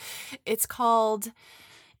Austin. But it's called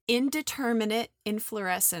Indeterminate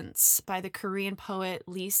Inflorescence by the Korean poet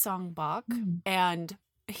Lee Song-bak. Mm. And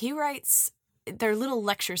he writes, they're little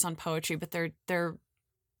lectures on poetry, but they're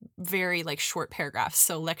very like short paragraphs.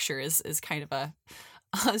 So lecture is kind of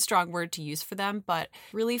a strong word to use for them, but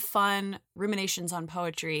really fun ruminations on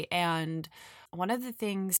poetry. And one of the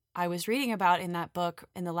things I was reading about in that book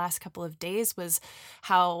in the last couple of days was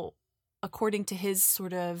how, according to his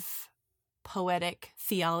sort of poetic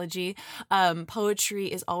theology,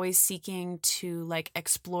 poetry is always seeking to like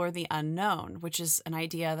explore the unknown, which is an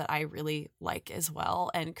idea that I really like as well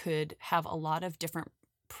and could have a lot of different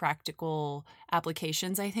practical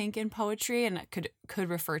applications, I think, in poetry, and it could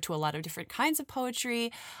refer to a lot of different kinds of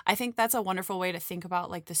poetry. I think that's a wonderful way to think about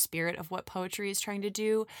like the spirit of what poetry is trying to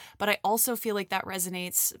do, but I also feel like that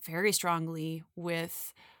resonates very strongly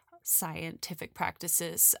with scientific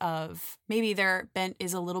practices of maybe their bent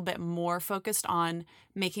is a little bit more focused on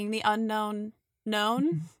making the unknown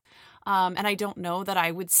known. Mhm. And I don't know that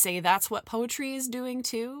I would say that's what poetry is doing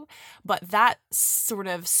too, but that sort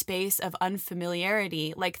of space of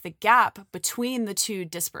unfamiliarity, like the gap between the two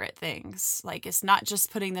disparate things, like it's not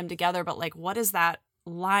just putting them together, but like what does that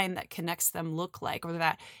line that connects them look like, or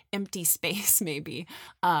that empty space maybe.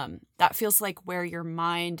 That feels like where your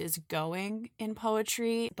mind is going in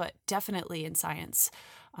poetry, but definitely in science.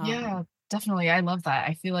 Yeah, Um, definitely. I love that.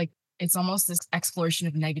 I feel like it's almost this exploration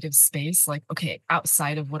of negative space. Like, okay,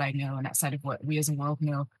 outside of what I know and outside of what we as a world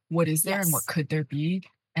know, what is there and what yes. could there be?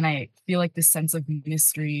 And I feel like this sense of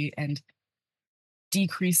mystery and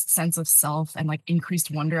decreased sense of self and like increased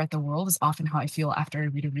wonder at the world is often how I feel after I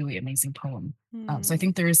read a really amazing poem. So I Hmm.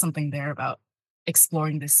 think there is something there about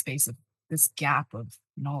exploring this space of this gap of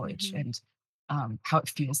knowledge Mhm. and how it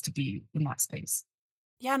feels to be in that space.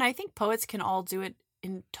 Yeah, and I think poets can all do it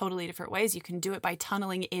in totally different ways. You can do it by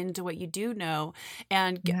tunneling into what you do know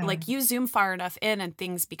and Yeah. like you zoom far enough in and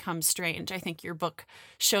things become strange. I think your book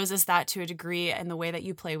shows us that to a degree in the way that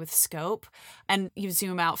you play with scope, and you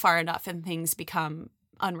zoom out far enough and things become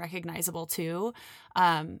unrecognizable too.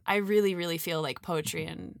 I really, really feel like poetry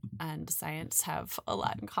and science have a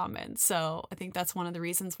lot in common. So I think that's one of the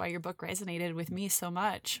reasons why your book resonated with me so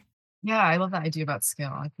much. Yeah, I love that idea about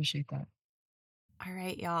scale. I appreciate that. All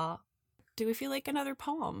right, y'all. Do we feel like another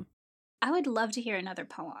poem? I would love to hear another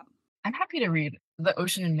poem. I'm happy to read The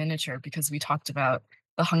Ocean in Miniature because we talked about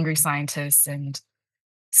the hungry scientists and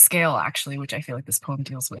scale, actually, which I feel like this poem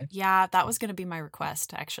deals with. Yeah, that was gonna be my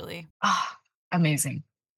request, actually. Ah, amazing.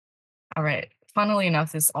 All right. Funnily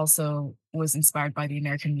enough, this also was inspired by the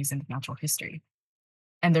American Museum of Natural History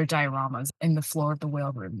and their dioramas in the floor of the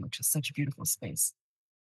whale room, which is such a beautiful space.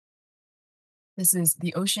 This is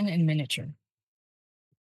The Ocean in Miniature.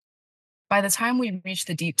 By the time we reach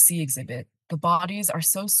the deep sea exhibit, the bodies are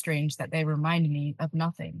so strange that they remind me of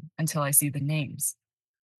nothing until I see the names: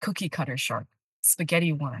 cookie cutter shark,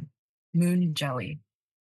 spaghetti worm, moon jelly.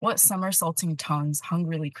 What somersaulting tongues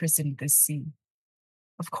hungrily christened this sea?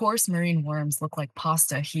 Of course, marine worms look like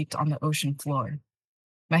pasta heaped on the ocean floor.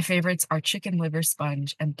 My favorites are chicken liver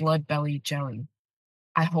sponge and blood belly jelly.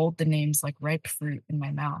 I hold the names like ripe fruit in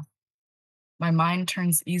my mouth. My mind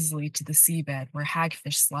turns easily to the seabed where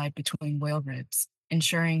hagfish slide between whale ribs,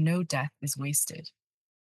 ensuring no death is wasted.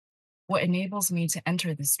 What enables me to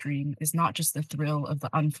enter this dream is not just the thrill of the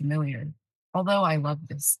unfamiliar, although I love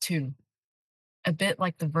this too. A bit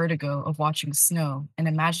like the vertigo of watching snow and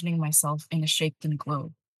imagining myself in a shaken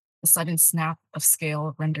globe, a sudden snap of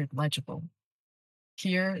scale rendered legible.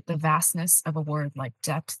 Here, the vastness of a word like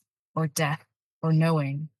depth or death or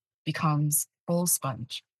knowing becomes full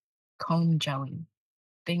sponge, cone jelly,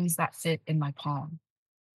 things that fit in my palm.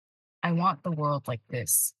 I want the world like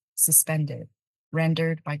this, suspended,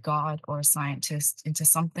 rendered by God or a scientist into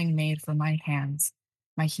something made for my hands,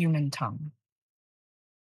 my human tongue.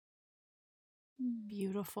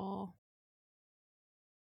 Beautiful.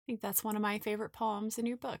 I think that's one of my favorite poems in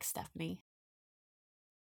your book, Stephanie.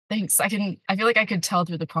 Thanks. I feel like I could tell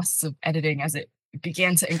through the process of editing as it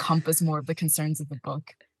began to encompass more of the concerns of the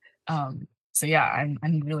book. So yeah,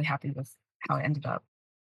 I'm really happy with how it ended up.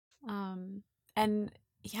 And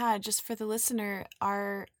yeah, just for the listener,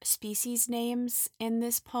 our species names in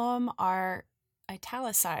this poem are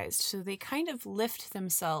italicized, so they kind of lift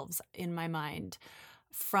themselves in my mind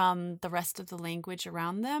from the rest of the language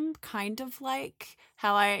around them, kind of like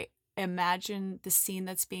how I imagine the scene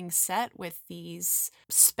that's being set with these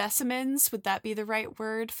specimens. Would that be the right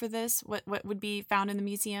word for this? What would be found in the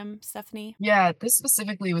museum, Stephanie? Yeah, this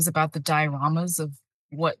specifically was about the dioramas of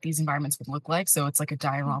what these environments would look like. So it's like a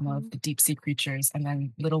diorama Mm-hmm. of the deep sea creatures and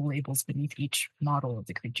then little labels beneath each model of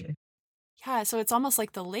the creature. Yeah, so it's almost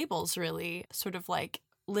like the labels really sort of like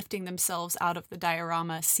lifting themselves out of the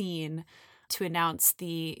diorama scene to announce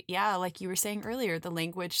the, yeah, like you were saying earlier, the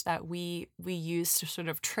language that we use to sort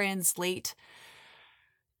of translate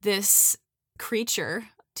this creature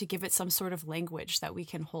to give it some sort of language that we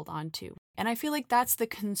can hold on to. And I feel like that's the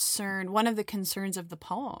concern, one of the concerns of the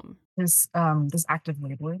poem, This active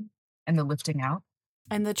labeling and the lifting out.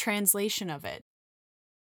 and the translation of it.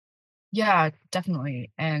 Yeah,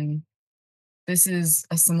 definitely. And this is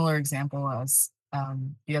a similar example as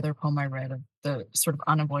the other poem I read of the sort of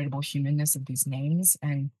unavoidable humanness of these names.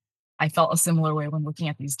 And I felt a similar way when looking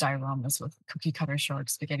at these dioramas with cookie cutter shark,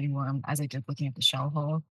 spaghetti worm, as I did looking at the shell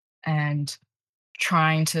hole, and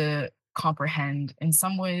trying to comprehend, in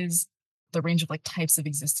some ways, the range of like types of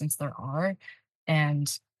existence there are,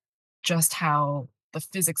 and just how the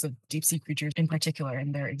physics of deep sea creatures, in particular,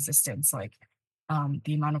 in their existence, like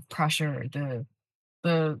the amount of pressure,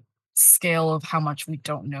 the scale of how much we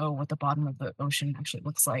don't know what the bottom of the ocean actually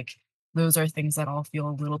looks like, those are things that all feel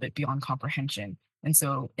a little bit beyond comprehension. And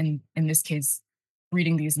so in this case,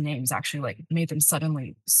 reading these names actually like made them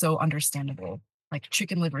suddenly so understandable. Like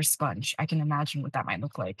chicken liver sponge, I can imagine what that might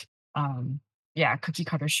look like. Um, yeah, cookie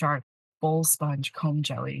cutter shark, bowl sponge, comb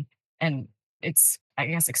jelly. And it's, I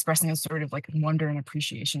guess, expressing a sort of like wonder and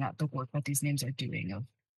appreciation at the work that these names are doing of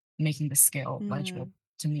making the scale legible Mm.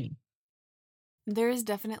 to me. There is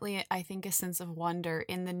definitely, I think, a sense of wonder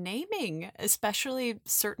in the naming, especially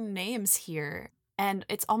certain names here. And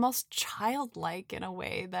it's almost childlike in a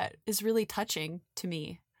way that is really touching to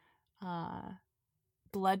me. Uh,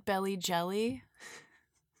 Blood belly jelly.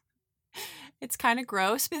 It's kind of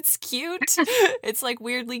gross, but it's cute. It's like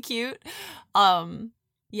weirdly cute. Um,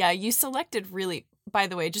 yeah, you selected really, by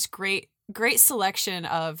the way, just great selection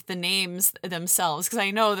of the names themselves, because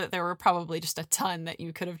I know that there were probably just a ton that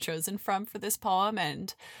you could have chosen from for this poem,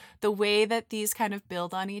 and the way that these kind of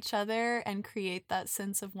build on each other and create that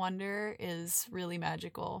sense of wonder is really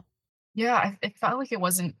magical. Yeah, it felt like it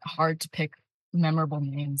wasn't hard to pick memorable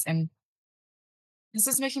names, and this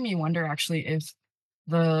is making me wonder actually if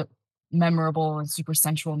the memorable and super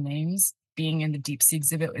sensual names being in the deep sea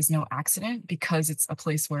exhibit is no accident because it's a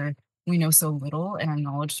place where we know so little and our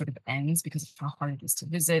knowledge sort of ends because of how hard it is to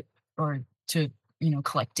visit or to,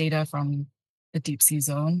 collect data from the deep sea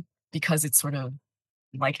zone because it's sort of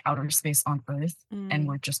like outer space on Earth and Mm,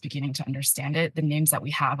 we're just beginning to understand it. The names that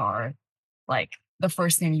we have are like the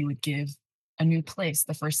first name you would give a new place,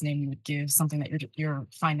 the first name you would give something that you're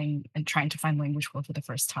finding and trying to find language for the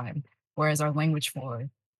first time. Whereas our language for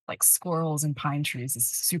like squirrels and pine trees is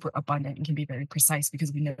super abundant and can be very precise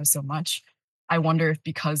because we know so much. I wonder if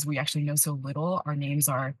because we actually know so little, our names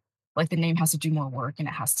are like the name has to do more work and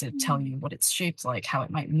it has to tell Mm. you what it's shaped like, how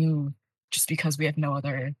it might move, just because we have no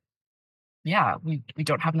other, yeah, we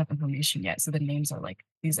don't have enough information yet. So the names are like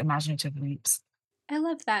these imaginative leaps. I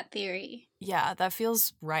love that theory. yeah, that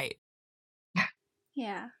feels right.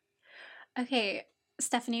 Yeah. Okay,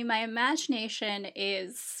 Stephanie, my imagination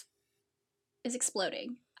is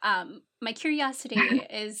exploding. My curiosity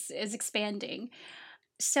is expanding.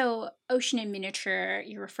 So, ocean in miniature,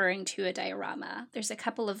 you're referring to a diorama. There's a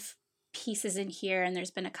couple of pieces in here, and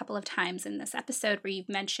there's been a couple of times in this episode where you've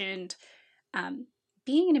mentioned um,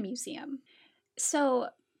 being in a museum. So,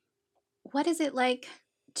 what is it like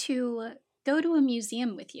to go to a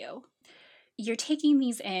museum with you? You're taking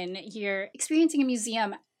these in, you're experiencing a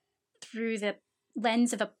museum through the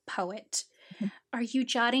lens of a poet. Are you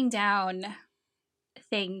jotting down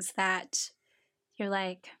things that you're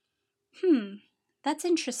like, that's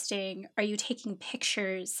interesting? Are you taking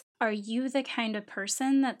pictures? Are you the kind of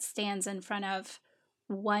person that stands in front of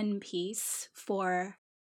one piece for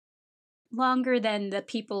longer than the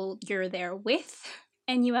people you're there with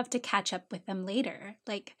and you have to catch up with them later?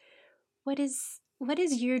 Like, what is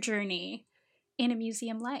your journey in a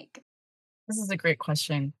museum like? This is a great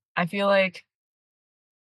question. I feel like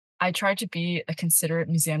I try to be a considerate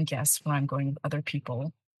museum guest when I'm going with other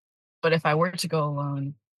people. But if I were to go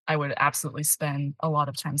alone, I would absolutely spend a lot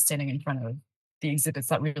of time standing in front of the exhibits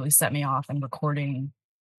that really set me off and recording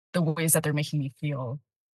the ways that they're making me feel.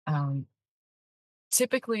 Um,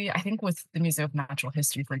 Typically, I think with the Museum of Natural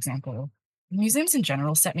History, for example, museums in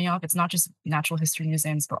general set me off. It's not just natural history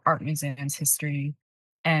museums, but art museums, history.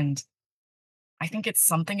 And I think it's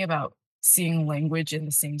something about seeing language in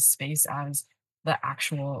the same space as the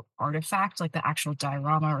actual artifact, like the actual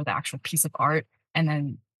diorama or the actual piece of art, and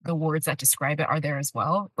then the words that describe it are there as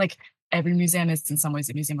well. Like every museum is in some ways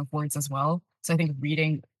a museum of words as well. So I think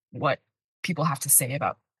reading what people have to say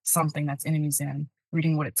about something that's in a museum,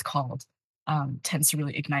 reading what it's called, tends to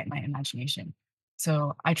really ignite my imagination.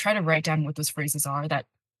 So I try to write down what those phrases are that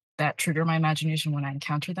trigger my imagination when I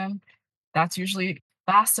encounter them. That's usually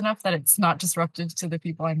fast enough that it's not disruptive to the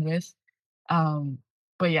people I'm with. Um,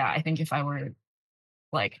 but yeah, I think if I were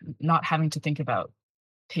like not having to think about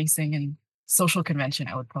pacing and social convention,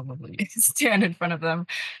 I would probably stand in front of them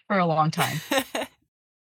for a long time.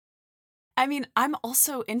 I mean, I'm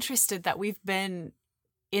also interested that we've been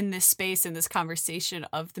in this space, in this conversation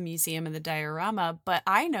of the museum and the diorama, but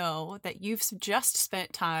I know that you've just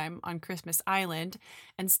spent time on Christmas Island.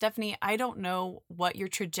 And Stephanie, I don't know what your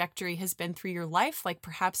trajectory has been through your life. Like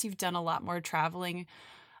perhaps you've done a lot more traveling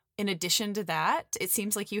in addition to that. It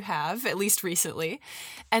seems like you have, at least recently.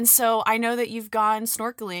 And so I know that you've gone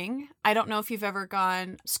snorkeling. I don't know if you've ever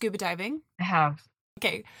gone scuba diving. I have.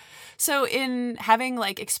 Okay. So in having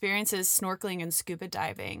like experiences snorkeling and scuba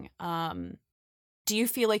diving, do you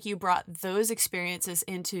feel like you brought those experiences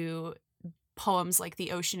into poems like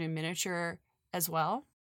The Ocean in Miniature as well?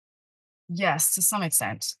 Yes, to some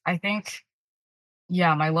extent. I think,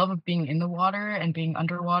 yeah, my love of being in the water and being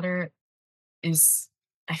underwater is,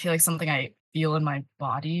 I feel like something I feel in my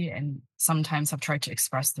body and sometimes have tried to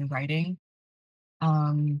express through writing.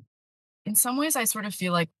 Um, in some ways, I sort of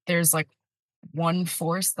feel like there's like one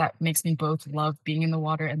force that makes me both love being in the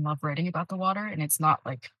water and love writing about the water. And it's not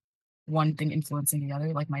like one thing influencing the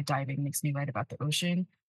other. Like my diving makes me write about the ocean.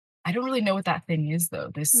 I don't really know what that thing is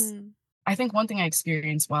though. Hmm. I think one thing I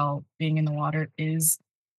experience while being in the water is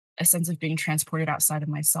a sense of being transported outside of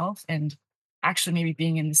myself and actually maybe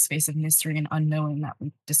being in this space of mystery and unknowing that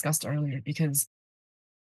we discussed earlier, because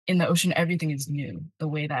in the ocean, everything is new. The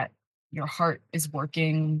way that your heart is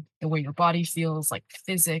working, the way your body feels, like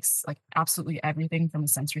physics, like absolutely everything from a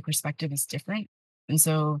sensory perspective is different. And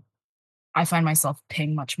so I find myself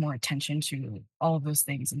paying much more attention to all of those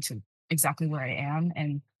things and to exactly where I am.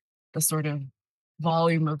 And the sort of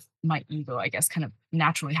volume of my ego, I guess, kind of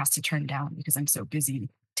naturally has to turn down because I'm so busy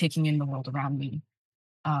taking in the world around me.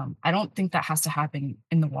 I don't think that has to happen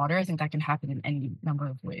in the water. I think that can happen in any number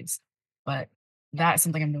of ways. But that is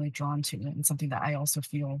something I'm really drawn to and something that I also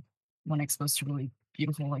feel when exposed to really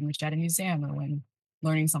beautiful language at a museum or when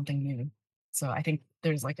learning something new. So I think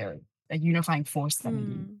there's like a unifying force that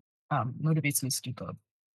maybe Hmm. motivates me to do both.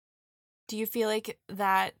 Do you feel like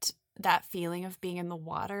that feeling of being in the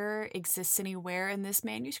water exists anywhere in this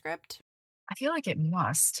manuscript? I feel like it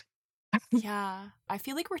must. Yeah, I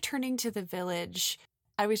feel like returning to the village.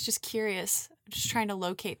 I was just curious, just trying to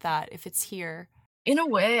locate that if it's here. In a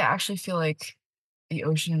way, I actually feel like the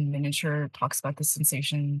ocean in miniature talks about the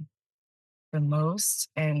sensation the most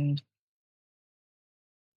and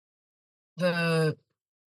the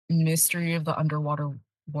mystery of the underwater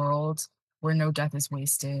world where no death is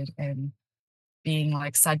wasted and being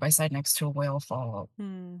like side by side next to a whale fall,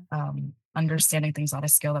 Hmm. understanding things on a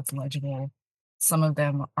scale that's legible. Some of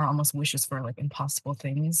them are almost wishes for like impossible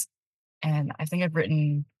things. And I think I've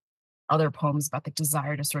written other poems about the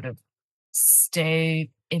desire to sort of stay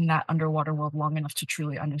in that underwater world long enough to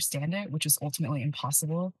truly understand it, which is ultimately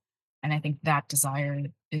impossible. And I think that desire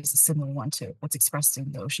is a similar one to what's expressed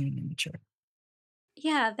in the ocean in nature.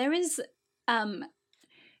 Yeah, there is um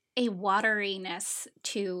a wateriness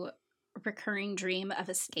to Recurring Dream of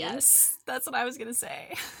Escape. Yes, that's what I was gonna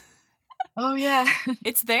say. Oh, yeah.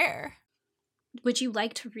 It's there. Would you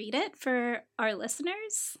like to read it for our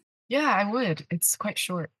listeners? Yeah, I would. It's quite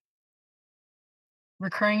short.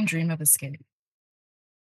 Recurring dream of escape.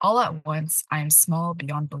 All at once, I am small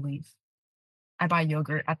beyond belief. I buy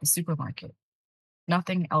yogurt at the supermarket.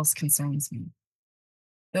 Nothing else concerns me.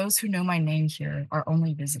 Those who know my name here are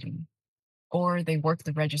only visiting, or they work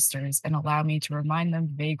the registers and allow me to remind them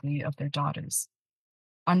vaguely of their daughters.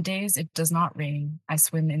 On days it does not rain, I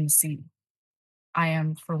swim in the sea. I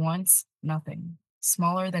am, for once, nothing,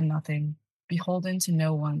 smaller than nothing, beholden to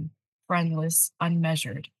no one, friendless,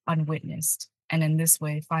 unmeasured, unwitnessed, and in this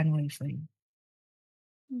way finally free.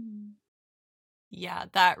 Mm. Yeah,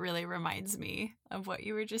 that really reminds me of what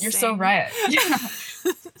you were just You're saying. so right. Yeah.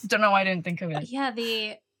 Don't know why I didn't think of it. Yeah,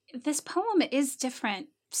 this poem is different,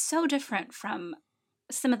 so different from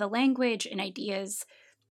some of the language and ideas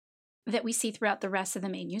that we see throughout the rest of the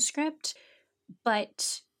manuscript,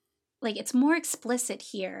 but like it's more explicit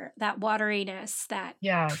here, that wateriness, that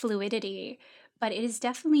Yeah, fluidity, but it is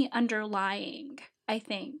definitely underlying, I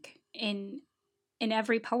think, in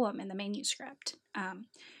every poem in the manuscript.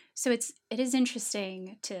 So it is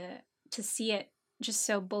interesting to see it just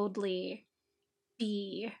so boldly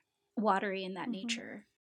be watery in that nature.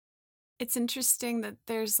 It's interesting that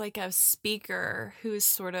there's like a speaker who's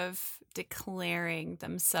sort of declaring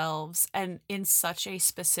themselves and in such a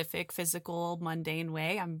specific physical mundane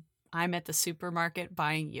way. I'm at the supermarket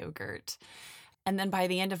buying yogurt. And then by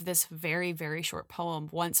the end of this very, very short poem,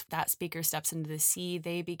 once that speaker steps into the sea,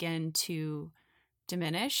 they begin to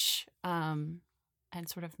diminish and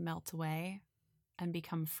sort of melt away and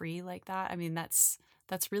become free like that. I mean, that's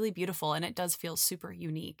really beautiful, and it does feel super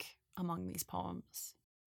unique among these poems.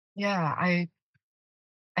 yeah.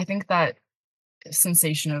 I think that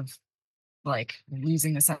sensation of like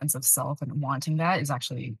losing the sense of self and wanting that is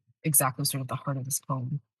actually exactly sort of the heart of this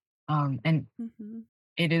poem. And Mm-hmm.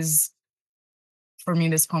 it is, for me,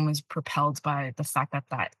 this poem is propelled by the fact that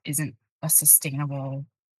that isn't a sustainable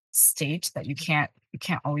state, that you can't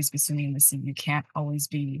always be swimming in the sea. You can't always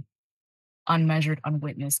be unmeasured,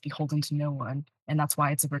 unwitnessed, beholden to no one. And that's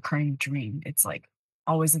why it's a recurring dream. It's like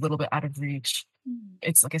always a little bit out of reach. Mm.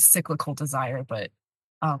 It's like a cyclical desire, but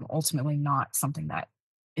ultimately not something that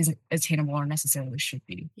isn't attainable or necessarily should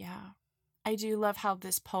be. Yeah. I do love how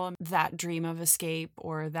this poem, that dream of escape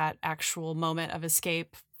or that actual moment of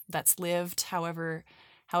escape that's lived, however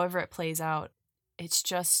it plays out, it's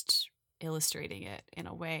just illustrating it in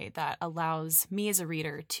a way that allows me as a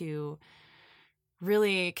reader to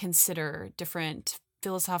really consider different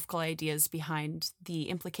philosophical ideas behind the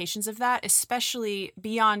implications of that, especially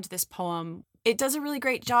beyond this poem. It does a really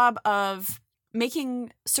great job of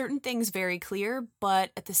making certain things very clear,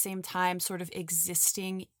 but at the same time, sort of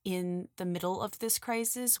existing in the middle of this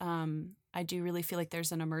crisis. I do really feel like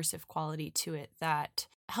there's an immersive quality to it that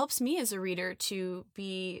helps me as a reader to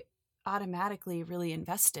be automatically really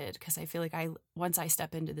invested, because I feel like once I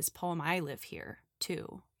step into this poem, I live here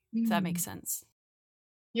too. If that makes sense.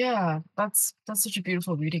 Yeah, that's such a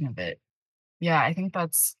beautiful reading of it. Yeah, I think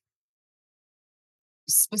that's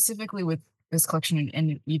specifically with this collection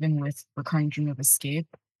and even with Recurring Dream of Escape,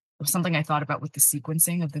 something I thought about with the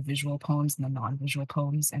sequencing of the visual poems and the non-visual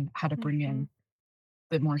poems and how to bring Mm-hmm. in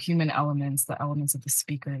the more human elements, the elements of the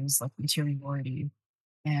speakers, like interiority,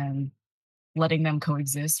 and letting them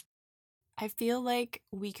coexist. I feel like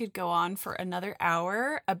we could go on for another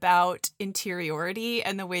hour about interiority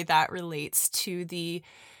and the way that relates to the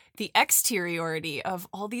exteriority of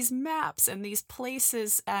all these maps and these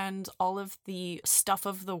places and all of the stuff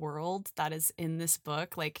of the world that is in this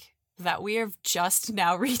book. Like, that we have just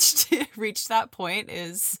now reached that point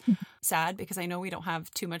is sad, because I know we don't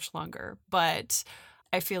have too much longer, but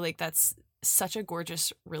I feel like that's such a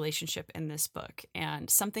gorgeous relationship in this book, and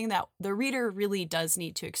something that the reader really does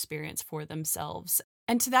need to experience for themselves.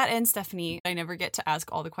 And to that end, Stephanie, I never get to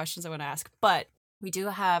ask all the questions I want to ask, but we do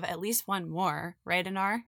have at least one more, right,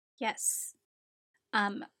 Anar? Yes.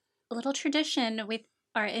 A little tradition with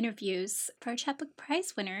our interviews for our chapbook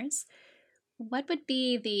prize winners. What would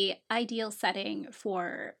be the ideal setting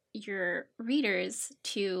for your readers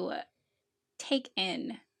to take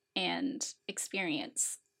in and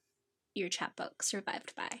experience your chapbook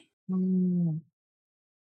Survived By? Mm,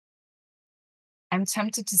 I'm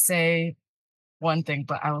tempted to say one thing,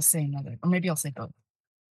 but I will say another, or maybe I'll say both.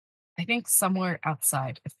 I think somewhere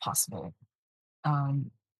outside, if possible,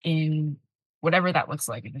 um, in whatever that looks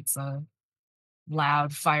like. If it's a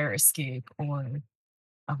loud fire escape or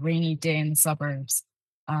a rainy day in the suburbs.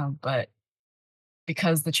 But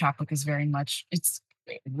because the chapbook is very much, it's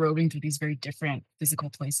roving through these very different physical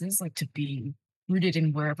places, like to be rooted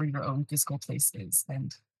in wherever your own physical place is,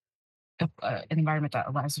 and an environment that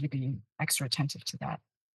allows you to be extra attentive to that.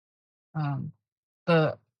 Um,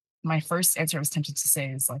 the My first answer I was tempted to say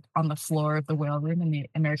is like on the floor of the whale room in the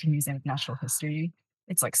American Museum of Natural History.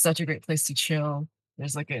 It's like such a great place to chill.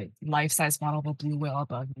 There's like a life-size model of a blue whale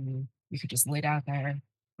above you. You could just lay down there,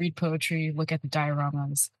 read poetry, look at the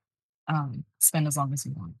dioramas, spend as long as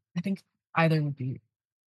you want. I think either would be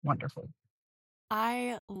wonderful.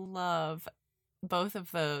 I love both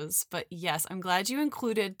of those, but yes, I'm glad you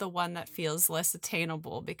included the one that feels less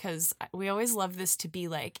attainable, because we always love this to be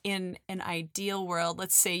like in an ideal world.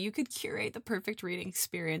 Let's say you could curate the perfect reading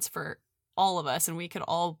experience for all of us and we could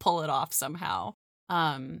all pull it off somehow.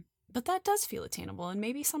 But that does feel attainable, and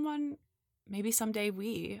maybe someday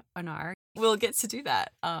we, Anar, will get to do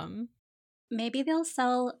that. Maybe they'll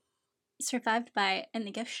sell Survived By in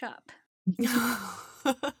the gift shop.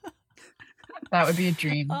 That would be a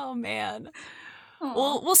dream. Oh man.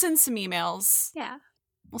 Aw. We'll send some emails. Yeah.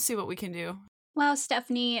 We'll see what we can do. Wow,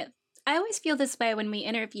 Stephanie, I always feel this way when we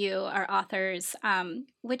interview our authors,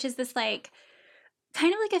 which is this like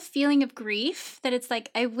kind of like a feeling of grief that it's like,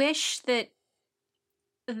 I wish that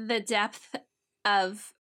the depth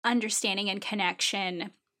of understanding and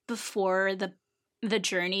connection before the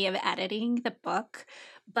journey of editing the book,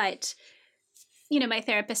 but my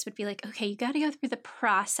therapist would be like, okay, you got to go through the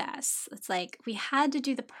process. It's like we had to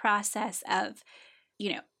do the process of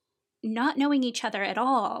not knowing each other at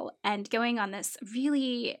all and going on this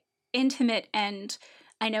really intimate, and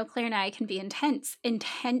I know Claire and I can be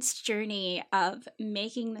intense journey of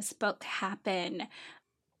making this book happen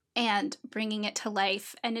and bringing it to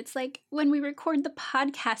life. And it's like when we record the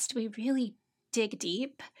podcast, we really dig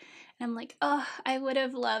deep. And I'm like, oh, I would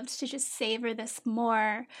have loved to just savor this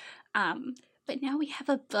more. But now we have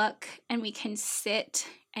a book and we can sit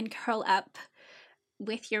and curl up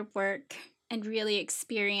with your work and really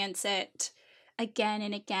experience it again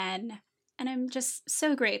and again. And I'm just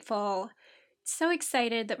so grateful, so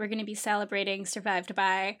excited that we're going to be celebrating Survived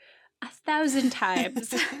By 1,000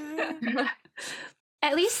 times.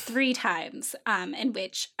 At least 3 times in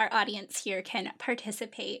which our audience here can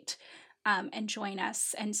participate and join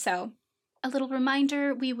us. And so a little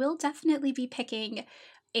reminder, we will definitely be picking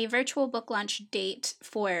a virtual book launch date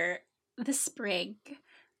for the spring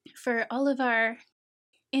for all of our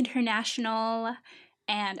international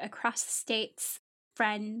and across the states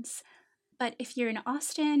friends. But if you're in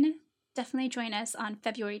Austin, definitely join us on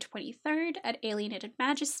February 23rd at Alienated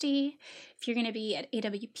Majesty. If you're going to be at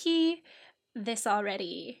AWP, this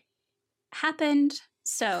already happened,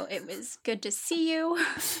 so it was good to see you.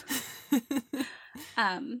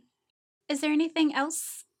 Is there anything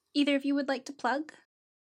else either of you would like to plug?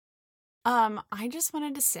 I just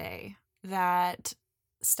wanted to say that,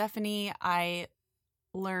 Stephanie, I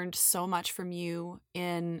learned so much from you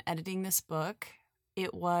in editing this book.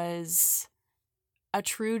 It was a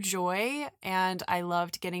true joy, and I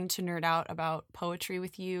loved getting to nerd out about poetry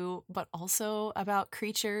with you, but also about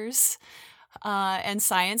creatures and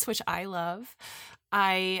science, which I love.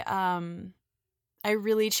 I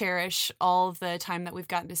really cherish all the time that we've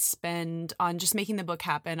gotten to spend on just making the book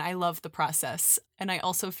happen. I love the process, and I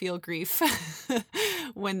also feel grief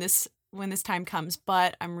when this time comes,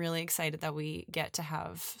 but I'm really excited that we get to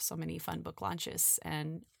have so many fun book launches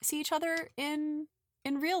and see each other in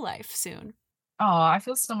real life soon. Oh, I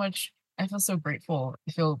feel so grateful.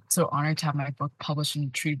 I feel so honored to have my book published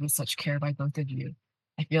and treated with such care by both of you.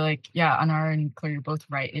 I feel like, yeah, Anar and Claire, you're both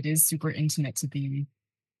right. It is super intimate to be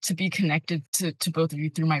connected to both of you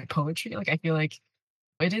through my poetry. Like I feel like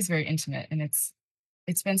it is very intimate, and it's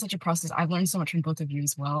been such a process. I've learned so much from both of you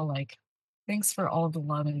as well. Like thanks for all of the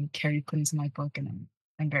love and care you put into my book, and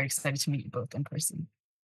I'm very excited to meet you both in person.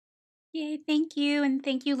 Yay, thank you, and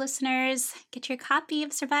thank you, listeners. Get your copy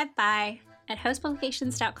of Survived By at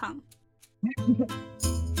hostpublications.com.